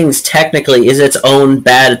many things technically is its own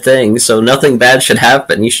bad thing, so nothing bad should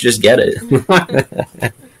happen. You should just get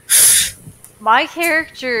it. My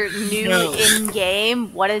character knew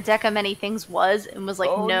in-game what a deck of many things was and was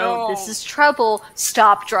like, no, this is trouble.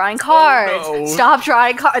 Stop drawing cards. Stop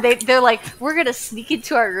drawing cards. They're like, we're going to sneak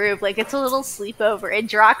into our room. Like, it's a little sleepover and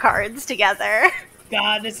draw cards together.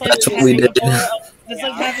 God, it's like, that's what we did. It's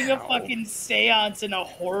like having a fucking seance in a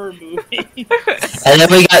horror movie. And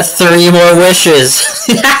then we got 3 more wishes.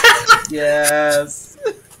 Yes.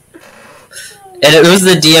 And it was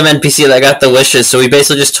the DM NPC that got the wishes, so we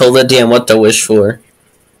basically just told the DM what to wish for.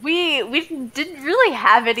 We didn't really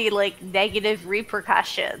have any like negative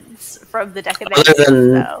repercussions from the deck of other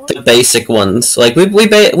than the basic ones. Like we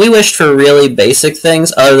wished for really basic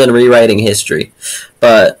things other than rewriting history.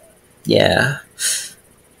 But yeah.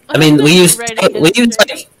 I mean we used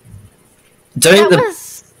like during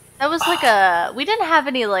that was like a we didn't have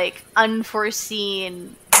any like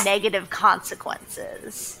unforeseen negative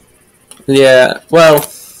consequences. Yeah, well,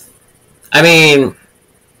 I mean,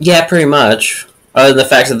 yeah, pretty much. Other than the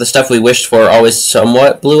fact that the stuff we wished for always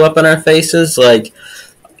somewhat blew up in our faces. Like,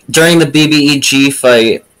 during the BBEG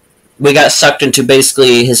fight, we got sucked into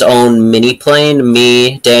basically his own mini-plane,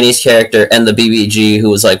 me, Danny's character, and the BBG,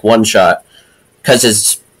 who was like one-shot. Because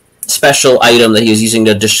his special item that he was using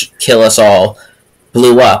to just kill us all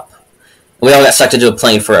blew up. We all got sucked into a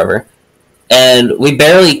plane forever. And we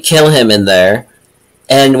barely kill him in there.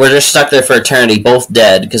 And we're just stuck there for eternity, both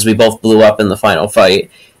dead, because we both blew up in the final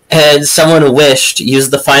fight. And someone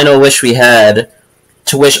used the final wish we had,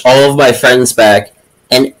 to wish all of my friends back,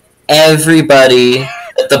 and everybody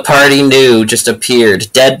that the party knew just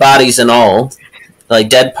appeared, dead bodies and all. Like,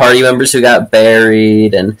 dead party members who got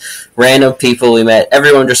buried, and random people we met.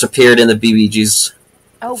 Everyone just appeared in the BBGs.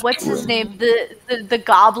 Oh, what's his name? The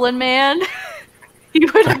Goblin Man? He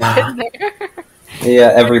would have been there.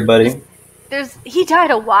 Yeah, everybody. He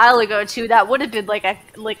died a while ago too. That would have been like a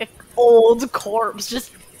old corpse.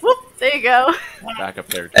 Just whoop, there you go. Back up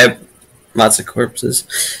there. Lots of corpses.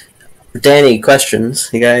 Danny, questions?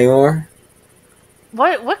 You got any more?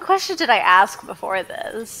 What question did I ask before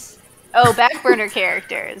this? Oh, backburner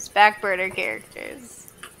characters. Backburner characters.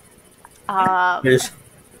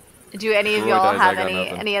 Do any of y'all have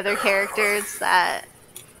any other characters that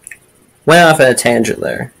went off at a tangent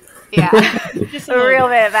there? Yeah, just a real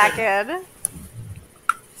bit back in.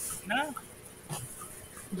 No.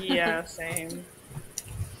 Yeah, same.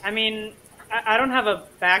 I mean, I don't have a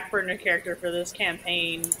backburner character for this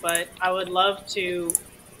campaign, but I would love to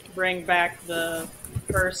bring back the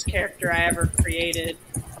first character I ever created,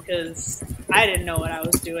 because I didn't know what I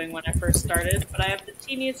was doing when I first started, but I have the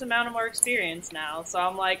teeniest amount of more experience now, so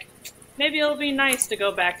I'm like, maybe it'll be nice to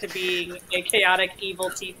go back to being a chaotic, evil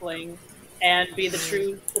tiefling and be the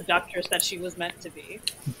true seductress that she was meant to be.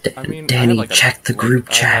 I mean, Danny, check the group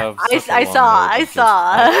chat. I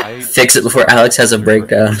saw. Fix it before Alex has a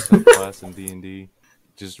breakdown. Class in D&D,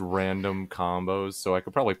 just random combos, so I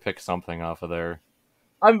could probably pick something off of there.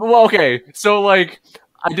 Well, okay, so like,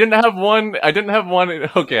 I didn't have one.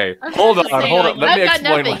 Okay, hold on. Let me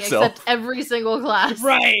explain myself. Except every single class.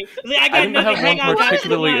 Right. I got nothing. Hang on.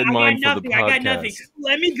 Particularly in mind for the podcast. I got nothing.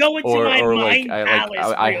 Let me go into my mind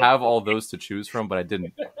palace. I have all those to choose from, but I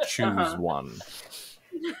didn't choose one.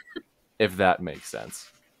 If that makes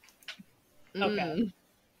sense. Okay.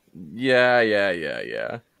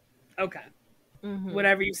 Yeah. Okay. Mm-hmm.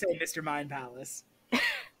 Whatever you say, Mr. Mind Palace.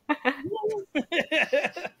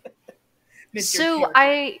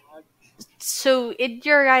 So in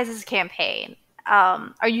your guys' campaign,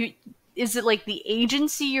 is it like the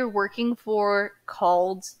agency you're working for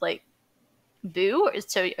called like Boo? Or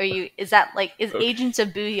so are you? Is that like is Agents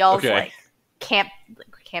of Boo y'all's like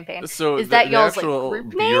campaign? So is that the y'all's actual like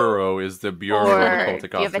group name? bureau is the Bureau Or of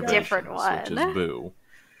Occultic do you have a Observations, different one? which is Boo.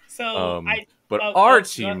 So our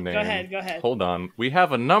team name. Go ahead. Hold on, we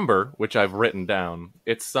have a number which I've written down.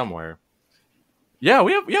 It's somewhere. Yeah,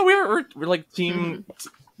 we're like team.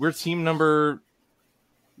 We're team number.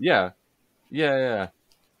 Yeah. What?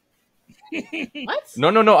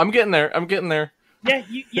 No. I'm getting there. Yeah,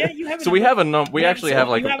 you have. So we have a number. We actually have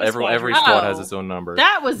like every squad has its own number.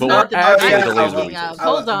 That was but not the actually I the was laser thinking weasels. of.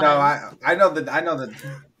 Hold on. No, I know the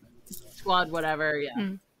Squad, whatever.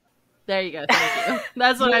 Yeah. There you go. Thank you.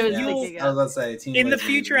 That's what I was thinking of. I was about to say, team in the laser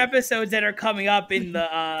future weasels. episodes that are coming up in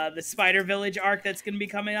the Spider Village arc that's going to be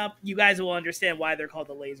coming up, you guys will understand why they're called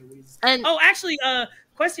the Laser Weasels. And actually,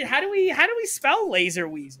 question: How do we spell Laser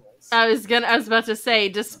Weasels? I was about to say,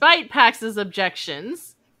 despite Pax's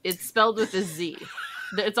objections, it's spelled with a Z.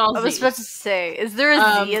 It's all Z. I was about to say, is there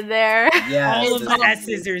a Z in there? Yeah, all of the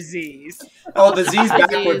S's are Z's. Oh, the Z's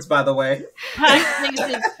backwards, by the way.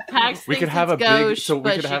 Pax We could have a gauche, big, so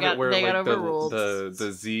we could have it where they got like overruled.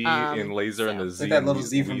 the Z in laser and the Z like that little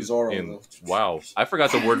Z from Zorro. Wow, I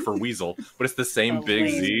forgot the word for weasel, but it's the same big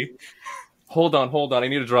Z. Hold on, I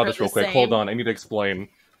need to draw this real quick. Hold on, I need to explain.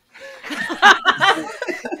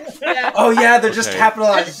 Oh yeah, they're just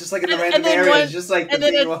capitalized. It's just like in the random areas, just like the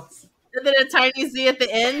big ones. And then a tiny Z at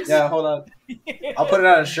the end. Yeah, hold on. I'll put it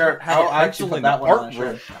on a shirt. I'll actually put that one on a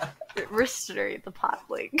shirt. Restrict the pot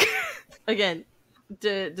link. Again,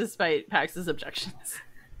 despite Pax's objections.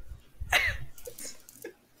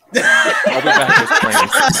 I'll be back with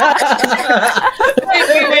plans.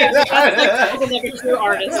 Wait. Like a true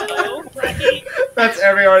artist, though. Right? That's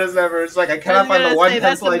every artist ever. It's like I cannot find the one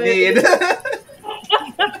pencil I need.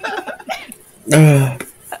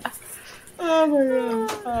 Oh my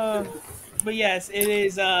god. But yes, it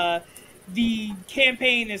is. The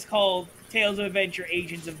campaign is called Tales of Adventure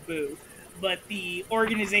Agents of Boo, but the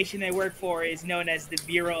organization they work for is known as the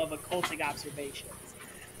Bureau of Occultic Observations.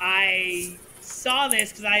 I saw this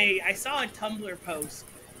because I saw a Tumblr post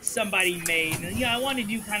somebody made, and I wanted to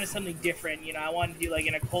do kind of something different. I wanted to do like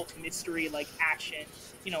an occult mystery, like action,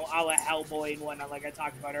 a la Hellboy and whatnot, like I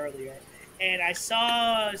talked about earlier. And I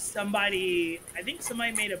saw somebody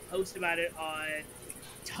made a post about it on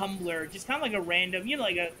Tumblr, just kind of like a random,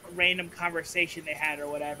 like a random conversation they had or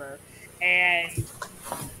whatever. And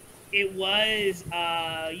it was,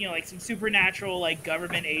 like some supernatural, like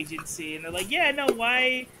government agency. And they're like, yeah, no,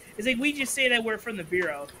 why? It's like, we just say that we're from the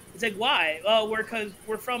Bureau. It's like, why? Oh,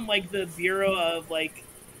 we're from like the Bureau of like,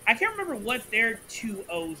 I can't remember what their 2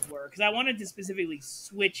 O's were because I wanted to specifically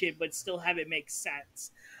switch it, but still have it make sense.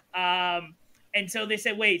 And so they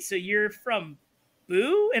said, wait, so you're from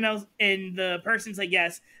Boo? And the person's like,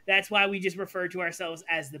 yes, that's why we just refer to ourselves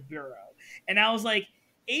as the Bureau. And I was like,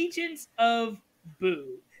 Agents of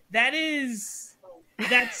Boo. That's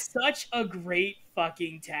such a great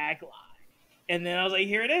fucking tagline. And then I was like,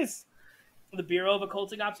 here it is. The Bureau of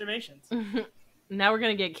Occultic Observations. Now we're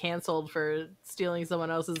going to get canceled for stealing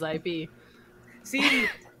someone else's IP. See,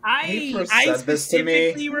 I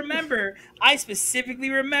specifically remember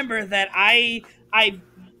that I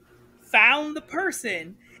found the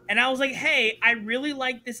person and I was like, hey, I really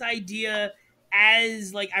like this idea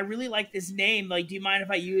as like, I really like this name. Like, do you mind if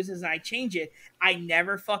I use this and I change it? I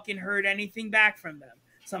never fucking heard anything back from them.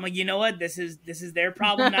 So I'm like, you know what? This is their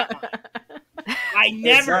problem, not mine. I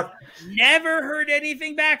never heard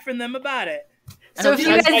anything back from them about it. So if you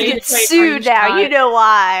guys get sued now, you know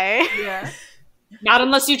why. Yeah. Not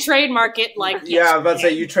unless you trademark it, like yeah, I was about to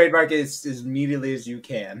say you trademark it as immediately as you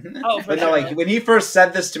can. Oh, but no, like when he first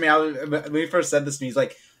said this to me, he's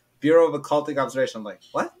like Bureau of Occultic Observation. I'm like,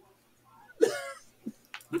 what?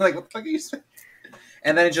 I'm like, what the fuck are you saying?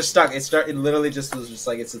 And then it just stuck. It literally just was just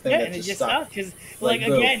like it's the thing that just stuck. Because like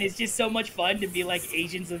again, it's just so much fun to be like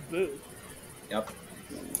Agents of Boo. Yep.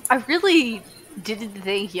 I really didn't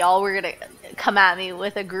think y'all were gonna come at me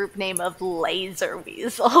with a group name of Laser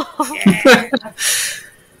Weasel. Yeah.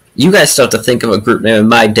 You guys still have to think of a group name in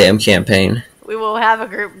my damn campaign. We won't have a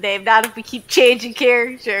group name, not if we keep changing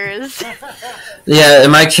characters. Yeah,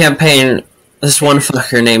 in my campaign, this one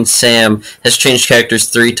fucker named Sam has changed characters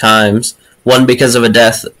 3 times. 1 because of a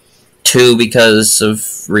death, 2 because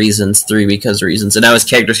of reasons, 3 because of reasons. And now his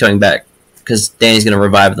character's coming back because Danny's going to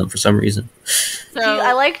revive them for some reason. So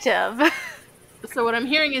I liked him. So what I'm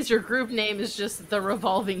hearing is your group name is just the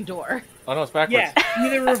Revolving Door. Oh no, it's backwards. Yeah,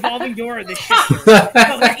 either Revolving Door or the Shifter.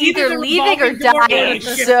 We're either leaving or dying,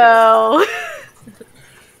 so...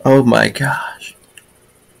 Oh my gosh.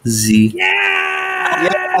 Z.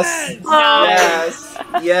 Yes!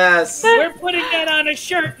 Yes. We're putting that on a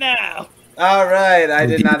shirt now. All right. I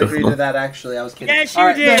did not agree to that. Actually, I was kidding. Yes,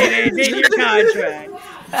 you did. It's in your contract.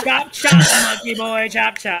 Chop, chop, monkey boy.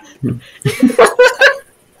 Chop, chop.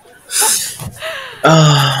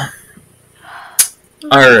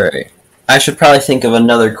 Alright. I should probably think of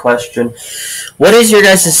another question. What is your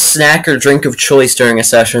guys' snack or drink of choice during a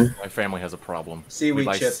session? My family has a problem. Seaweed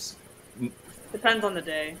chips. Depends on the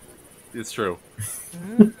day. It's true.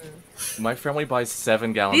 My family buys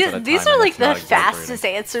 7 gallons at a time. These are like the fastest fastest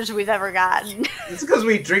answers we've ever gotten. It's because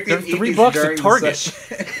we drink They're and eat these $3 during at Target. the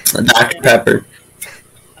session. Dr. Pepper.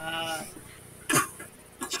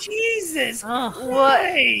 Jesus What?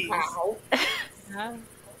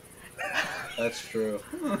 That's true.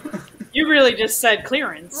 You really just said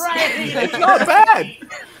clearance. Right. It's not bad.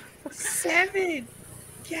 7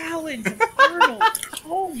 gallons of Arnold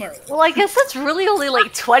Palmer. Well, I guess that's really only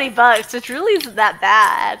like $20, which really isn't that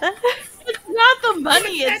bad. It's not the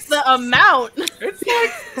money, it's the amount. It's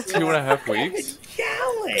like 2.5 weeks.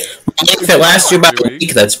 Gallons. If it lasts you about a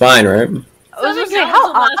week, that's fine, right? I was gonna say,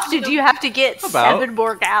 how often do you have to get 7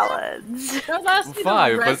 more gallons? That lasted the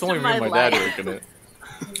 5, but rest it's only of me and my my dad life. drinking it.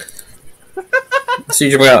 So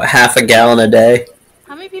you drink about half a gallon a day?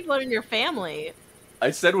 How many people are in your family?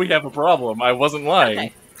 I said we have a problem. I wasn't lying.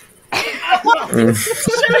 Okay.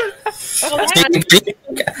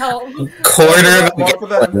 Quarter of a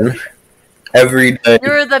gallon every day.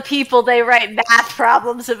 You're the people they write math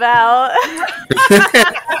problems about.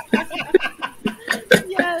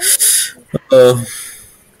 Yes. I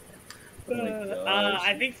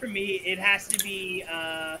think for me, it has to be.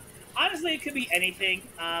 Honestly, it could be anything.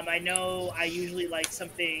 I know I usually like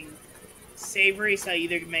something savory, so I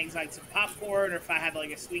either make like some popcorn, or if I have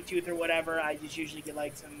like a sweet tooth or whatever, I just usually get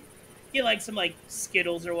some like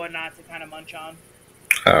Skittles or whatnot to kind of munch on.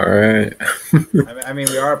 All right. I mean,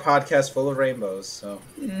 we are a podcast full of rainbows, so.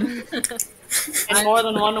 In more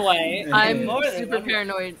than one way. I'm More than super one.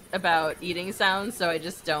 paranoid about eating sounds, so I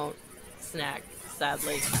just don't snack,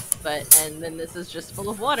 sadly. And then this is just full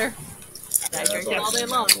of water. I drink it all day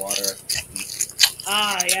long. Water.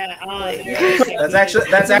 Yeah. That's actually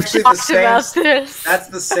the Talked same. about this. That's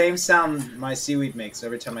the same sound my seaweed makes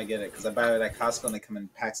every time I get it, because I buy it at Costco and they come in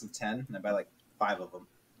packs of 10, and I buy like 5 of them.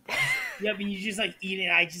 Yeah, but you just like eat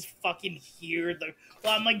it. I just fucking hear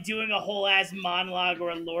while I'm like doing a whole ass monologue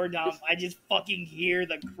or a lore dump. I just fucking hear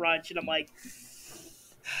the crunch, and I'm like,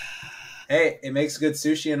 Hey, it makes good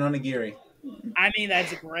sushi and onigiri. I mean,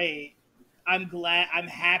 that's great. I'm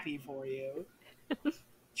happy for you.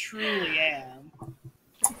 Truly am.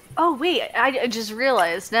 Oh wait, I just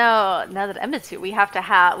realized now that Emmett's here, we have to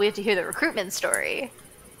hear the recruitment story.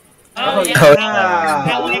 Oh, yeah.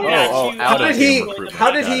 How did he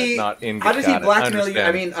blackmail blackmail you?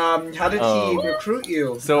 I mean, how did he recruit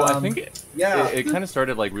you? So I think it yeah. kind of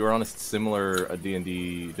started like we were on a similar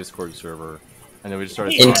D&D Discord server, and then we just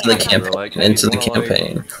started Into the talking, and we were campaign. like, hey, Into the you wanna,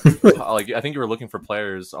 campaign. like I think you were looking for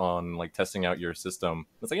players on like testing out your system.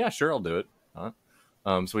 I was like, yeah, sure, I'll do it. Huh?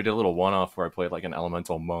 So we did a little one-off where I played like an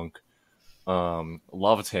elemental monk.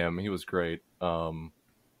 Loved him. He was great.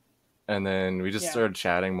 And then we just started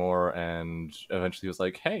chatting more, and eventually he was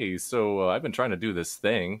like, hey, so I've been trying to do this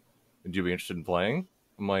thing. Would you be interested in playing?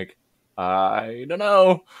 I'm like, I don't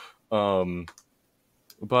know.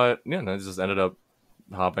 But yeah, I just ended up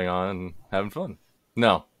hopping on and having fun.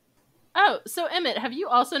 No. Oh, so Emmett, have you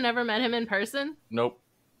also never met him in person? Nope.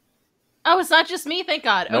 Oh, it's not just me, thank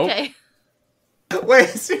God. Nope. Okay. Wait,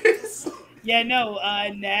 seriously? Yeah, no,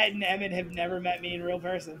 Nat and Emmett have never met me in real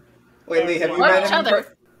person. Wait, Lee, have you Or met each him in other.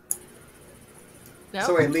 person? No?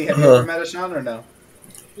 So wait, Lee, have you ever met Ashan or no?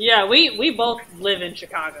 Yeah, we both live in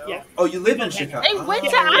Chicago. Yeah. Oh, you live in Chicago. They went to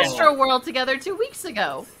Oh. Astro World together 2 weeks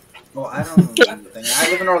ago. Well, I don't know anything.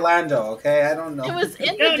 I live in Orlando, okay? I don't know. It was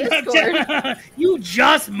in the Discord. You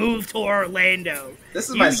just moved to Orlando. This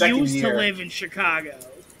is my second used year. to live in Chicago.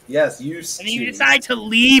 Yes, used And then you to. decide to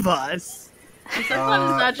leave us. And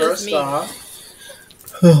sometimes it's not just First me. off,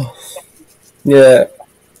 Yeah.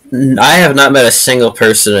 I have not met a single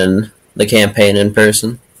person in the campaign in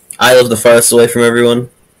person. I live the farthest away from everyone.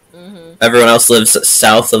 Mm-hmm. Everyone else lives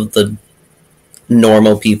south of the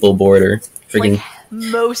normal people border. Freaking Like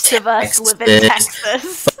most of us live in Texas.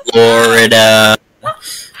 Texas. Florida.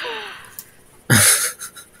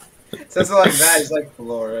 says it like that. He's like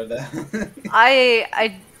Florida. I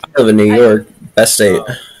I live in New York. Best state.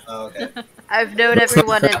 Oh, okay. I've known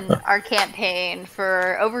everyone in our campaign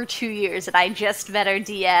for over 2 years, and I just met our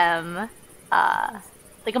DM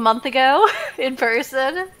like a month ago in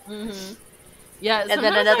person. Mm-hmm. Yeah, And then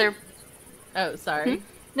sometimes another. Oh, sorry.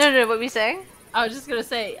 No, what were you saying? I was just gonna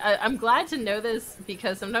say, I'm glad to know this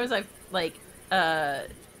because sometimes I like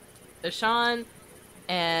Sean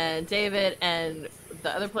and David and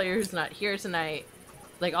the other player who's not here tonight,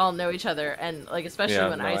 like all know each other, and like especially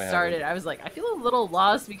when I started, I was like, I feel a little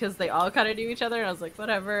lost because they all kind of knew each other, and I was like,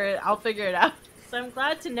 whatever, I'll figure it out. So I'm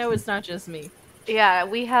glad to know it's not just me. Yeah,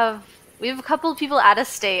 we have a couple of people out of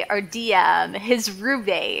state. Our DM, his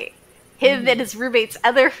roommate, him and his roommate's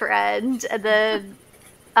other friend, and then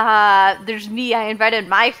there's me. I invited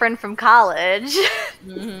my friend from college.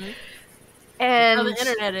 Mm-hmm. And how the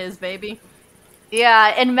internet is, baby.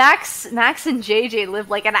 Yeah, and Max and JJ live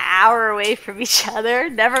like an hour away from each other.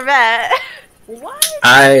 Never met. What?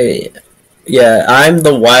 I'm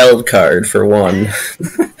the wild card for one.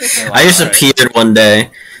 I just appeared one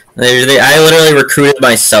day. I literally recruited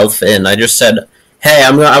myself in. I just said, "Hey,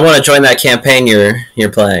 I want to join that campaign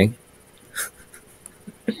you're playing."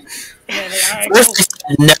 First they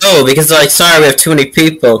said no, because they're like, sorry, we have too many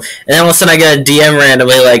people. And then all of a sudden I get a DM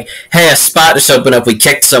randomly like, hey, a spot just opened up, we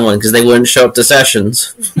kicked someone because they wouldn't show up to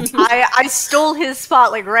sessions. I stole his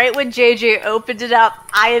spot, like, right when JJ opened it up,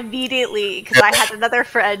 I immediately, because I had another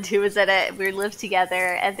friend who was in it, we lived together,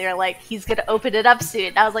 and they're like, he's gonna open it up soon.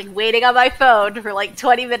 And I was like waiting on my phone for like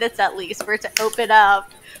 20 minutes at least for it to open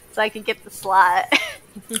up so I could get the slot.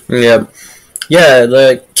 Yep. Yeah,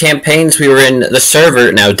 the campaigns we were in, the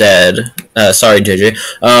server, now dead, sorry JJ,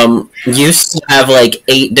 used to have like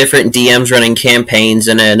 8 different DMs running campaigns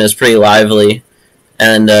in it, and it was pretty lively.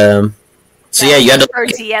 And, so yeah, you had to... Our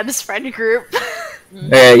DM's friend group.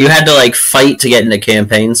 You had to like fight to get into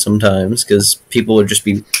campaigns sometimes, because people would just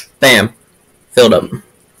be, bam, filled up.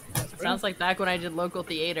 Sounds like back when I did local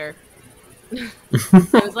theater. It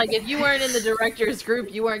was like, if you weren't in the director's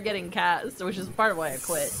group, you weren't getting cast, which is part of why I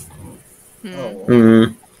quit. Do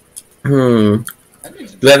you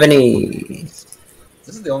have any... This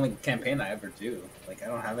is the only campaign I ever do. Like, I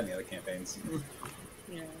don't have any other campaigns.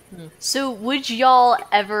 Yeah. So would y'all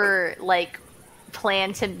ever, like,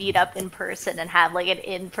 plan to meet up in person and have, like, an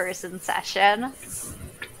in-person session?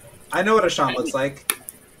 I know what a Sean looks like.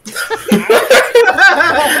 This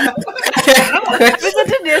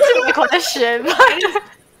didn't answer my question.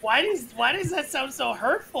 Why does that sound so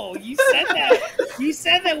hurtful? You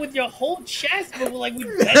said that with your whole chest, but like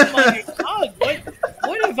with venom on your tongue.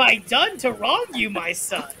 What have I done to wrong you, my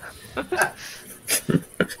son?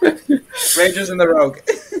 Rangers in the Rogue.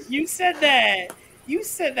 You said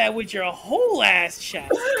that with your whole ass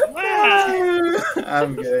chest. Wow.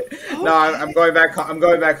 I'm good. No, I'm going back. I'm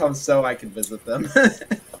going back home so I can visit them.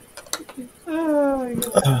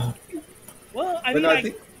 Well, I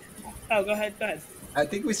mean, oh, go ahead. I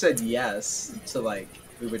think we said yes to, like,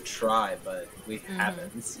 we would try, but we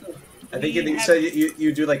haven't. I think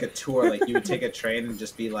you do like a tour, like you would take a train and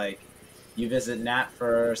just be like, you visit Nat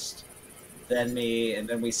first, then me, and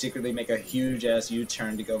then we secretly make a huge ass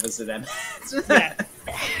U-turn to go visit Emmett.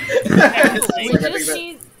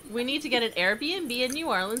 We need to get an Airbnb in New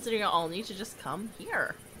Orleans, and you all need to just come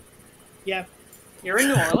here. Yeah. You're in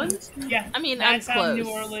New Orleans? Yeah. I mean, Nat's I'm close. New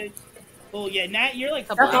Orleans. Well, yeah, Nat, you're like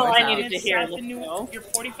That's all I needed to hear. You're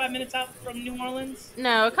 45 minutes out from New Orleans?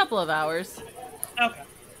 No, a couple of hours. Okay.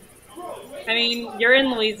 I mean, you're in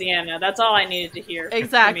Louisiana. That's all I needed to hear.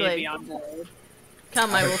 Exactly. For me to be on board.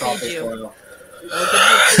 Come, I will feed you.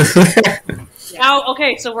 Now,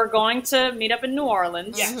 okay, so we're going to meet up in New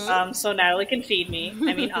Orleans. Yes. So Natalie can feed me.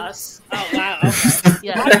 I mean, us. Oh, wow. Okay.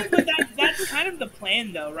 Yeah. I mean, but that's kind of the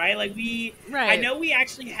plan, though, right? Like, Right. I know we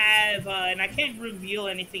actually have, and I can't reveal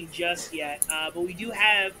anything just yet, but we do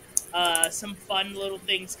have some fun little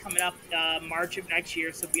things coming up March of next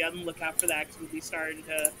year, so be on the lookout for that, because we'll be starting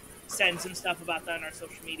to send some stuff about that on our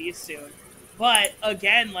social media soon. But,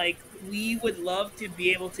 again, like, we would love to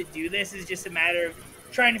be able to do this. It's just a matter of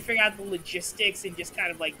trying to figure out the logistics and just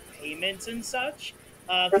kind of, like, payments and such.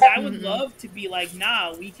 Because I would love to be like,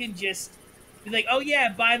 nah, we can just be like, oh,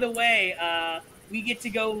 yeah, by the way, we get to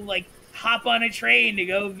go, like, hop on a train to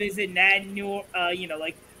go visit Nat,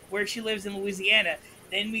 like, where she lives in Louisiana.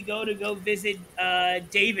 Then we go visit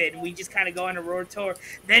David, and we just kind of go on a road tour.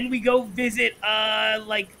 Then we go visit,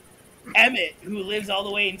 like, Emmett, who lives all the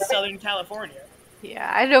way in Southern California.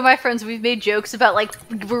 Yeah, I know my friends. We've made jokes about like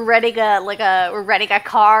we're renting a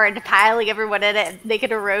car and piling everyone in it and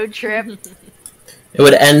making a road trip. It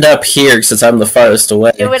would end up here since I'm the farthest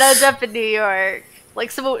away. It would end up in New York. Like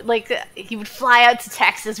someone, like he would fly out to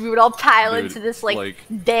Texas. We would all pile into this like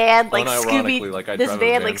van, like Scooby, this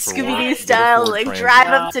van like Scooby-Doo style, like drive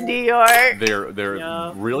up to New York.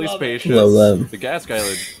 They're really spacious.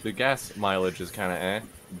 The gas mileage is kind of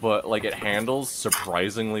but like it handles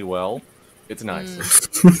surprisingly well. It's nice.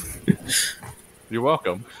 You're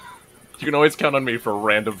welcome. You can always count on me for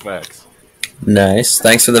random facts. Nice.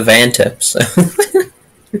 Thanks for the van tips. It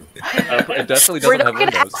definitely We're doesn't not have gonna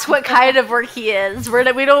windows. ask what kind of work he is. We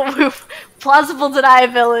don't move plausible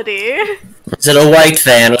deniability. Is it a white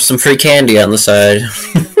van with some free candy on the side?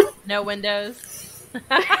 No windows.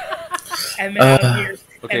 And then out here,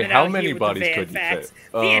 Okay, how many bodies could you fit?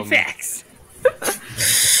 Van facts.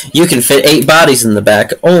 You can fit 8 bodies in the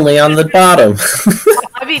back, only on the bottom.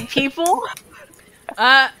 I mean, people.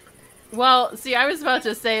 Well, see, I was about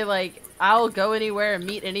to say, like, I'll go anywhere and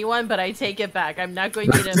meet anyone, but I take it back. I'm not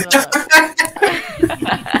going to meet anyone else.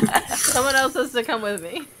 Someone else has to come with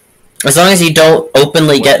me. As long as you don't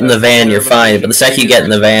openly get in the van, you're fine. But the second you get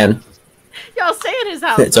in the van, Y'all stay in his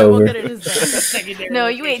house. It's I won't over. get in his van. No,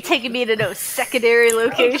 you ain't taking me to no secondary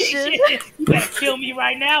location. Okay, you better kill me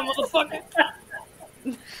right now, motherfucker.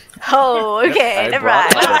 Oh, okay, I never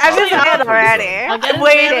brought mind. my I'm just laptop. mad already. I'll get in I'm the van with the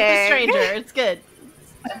waiting. stranger. It's good.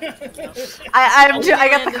 I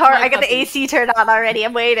got the car. my I got the puppy. AC turned on already.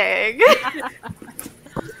 I'm waiting.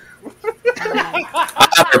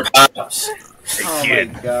 Pops. Oh my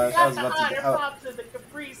gosh, I was about to. Your pops is a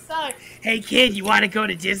Capri Sun. Hey kid, you want to go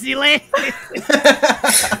to Disneyland?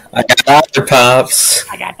 I got Otter Pops.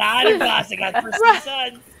 I got the Otter Pops. I got Capri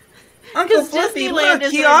Sun. Uncle Because Fluffy, Disneyland look,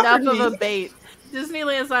 isn't he enough offered of a me. bait.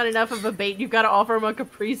 Disneyland's not enough of a bait. You gotta offer him a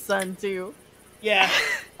Capri Sun, too. Yeah,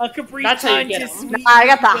 a Capri That's how you Sun get to 'em. sweet. I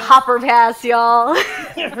got the Hopper Pass, y'all.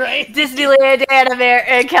 Right? Disneyland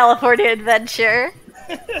and California Adventure.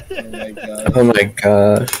 Oh my god. Oh my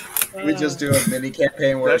gosh. We just do a mini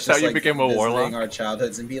campaign where That's it's just how you like became a visiting warlock? our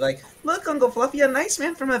childhoods and be like, "Look, Uncle Fluffy, a nice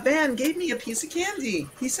man from a van gave me a piece of candy.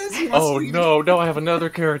 He says he wants Oh to." no, I have another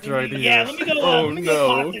character idea. Yeah, let me go. Oh let me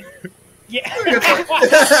go no. talk to- Yeah.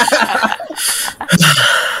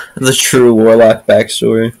 The true Warlock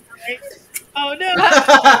backstory. Oh no!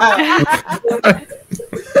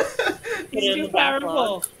 He's too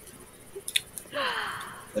powerful.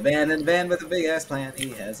 The van with a big ass plan.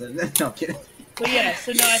 He has a. No, I'm kidding. But yeah,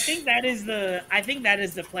 so no, I think that is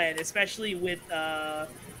the plan, especially with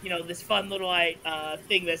this fun little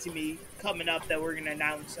thing that's gonna be coming up that we're gonna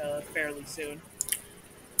announce fairly soon.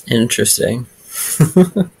 Interesting.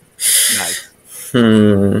 Nice.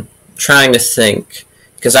 Trying to think.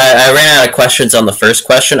 Because I ran out of questions on the first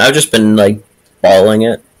question. I've just been, like, balling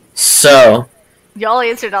it. So. Y'all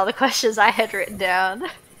answered all the questions I had written down.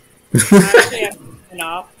 Actually,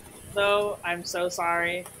 enough. Though I'm so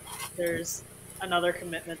sorry. There's another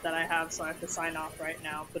commitment that I have, so I have to sign off right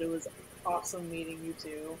now. But it was awesome meeting you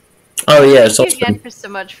two. Oh, yeah, it's Thank you awesome. again for so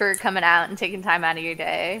much for coming out and taking time out of your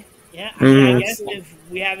day. Yeah, I mean, I guess if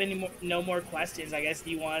we have no more questions, I guess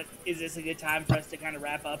is this a good time for us to kind of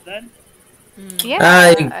wrap up then?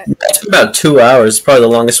 Yeah. It took about 2 hours. Probably the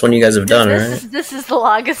longest one you guys have done, right? This is the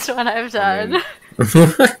longest one I've done.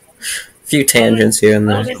 A few tangents here and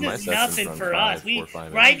Well, there. this My is sessions nothing run for 5, us. 4,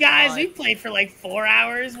 5 Right, hours. guys? We played for like 4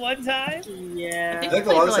 hours one time. Yeah. I think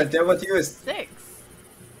the longest I've done with you is 6.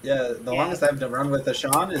 the longest I've run with the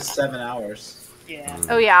Sean is 7 hours. Yeah.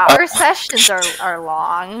 Oh yeah, our sessions are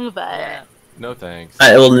long, but Yeah. No thanks.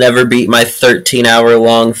 I will never beat my 13-hour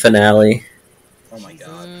long finale. Oh my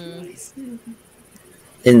god,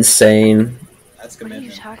 Insane. that's what are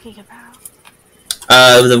you commitment. talking about?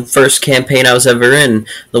 The first campaign I was ever in,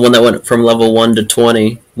 the one that went from level 1 to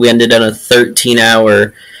 20, we ended on a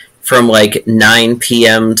 13-hour from like 9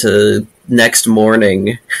 p.m. to next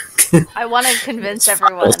morning. I want to convince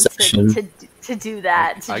everyone session. to do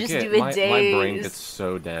that. To I just get do a my brain day. gets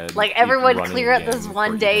so dead. Like even everyone, running clear out the this game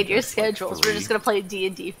one for day even in your just, like, schedules. We're 3. just gonna play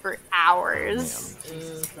D&D for hours.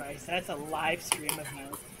 Jesus Christ, that's a live stream of mine.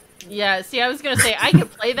 Yeah, see, I was gonna say, I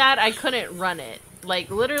could play that, I couldn't run it.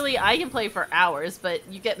 Like, literally, I can play for hours, but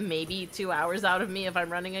you get maybe 2 hours out of me if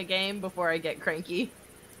I'm running a game before I get cranky.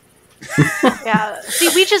 Yeah. See,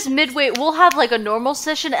 we just we'll have like a normal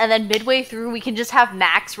session, and then midway through, we can just have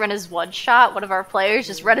Max run his one shot. One of our players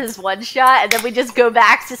just run his one shot, and then we just go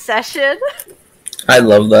back to session. I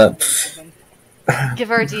love that.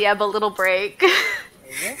 Give our DM a little break.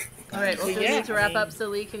 Alright, well, do we Yeah, need to wrap I mean- up so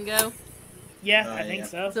Lee can go? Yeah, I yeah. think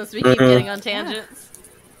so. Since we keep getting on tangents.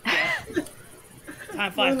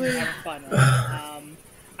 Time flies when you're having fun. Right?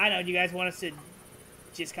 I don't know. Do you guys want us to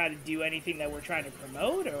just kind of do anything that we're trying to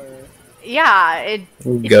promote, or? Yeah. If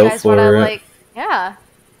Go you guys for wanna, it. like, yeah.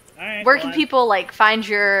 All right. Where well, can people like find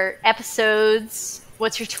your episodes?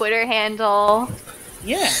 What's your Twitter handle?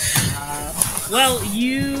 Yeah. Well,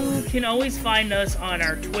 you can always find us on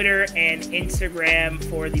our Twitter and Instagram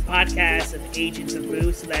for the podcast of Agents of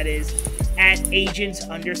Boo. So that is at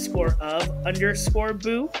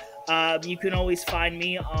agents_of_boo. You can always find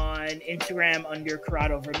me on Instagram under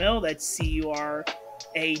Corrado Vermil. That's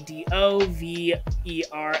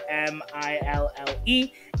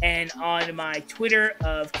KingDapperMille, and on my Twitter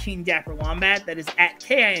of King Dapper Wombat, that is at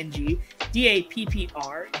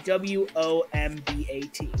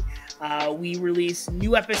KingDapperWombat. We release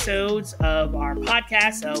new episodes of our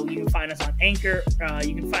podcast, so you can find us on Anchor.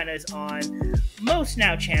 You can find us on most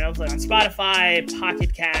now channels, like on Spotify,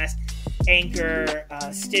 Pocket Cast, Anchor,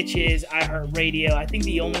 Stitches, iHeartRadio. I think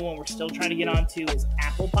the only one we're still trying to get onto is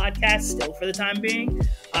Apple Podcasts, still for the time being.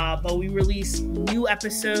 But we release new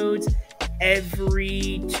episodes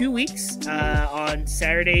every 2 weeks on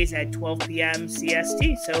Saturdays at 12 p.m.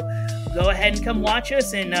 CST. So go ahead and come watch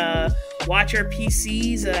us and watch our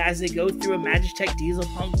PCs as they go through a Magitech Diesel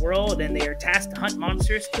Punk world, and they are tasked to hunt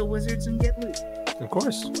monsters, kill wizards, and get loot. Of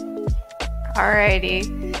course. Alrighty.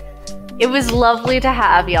 It was lovely to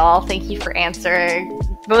have y'all. Thank you for answering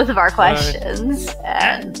both of our questions.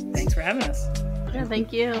 And thanks for having us. Yeah,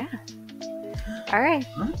 thank you. Yeah. All right.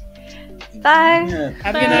 Bye. Yeah.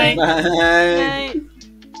 Have a good night. Bye. Good night.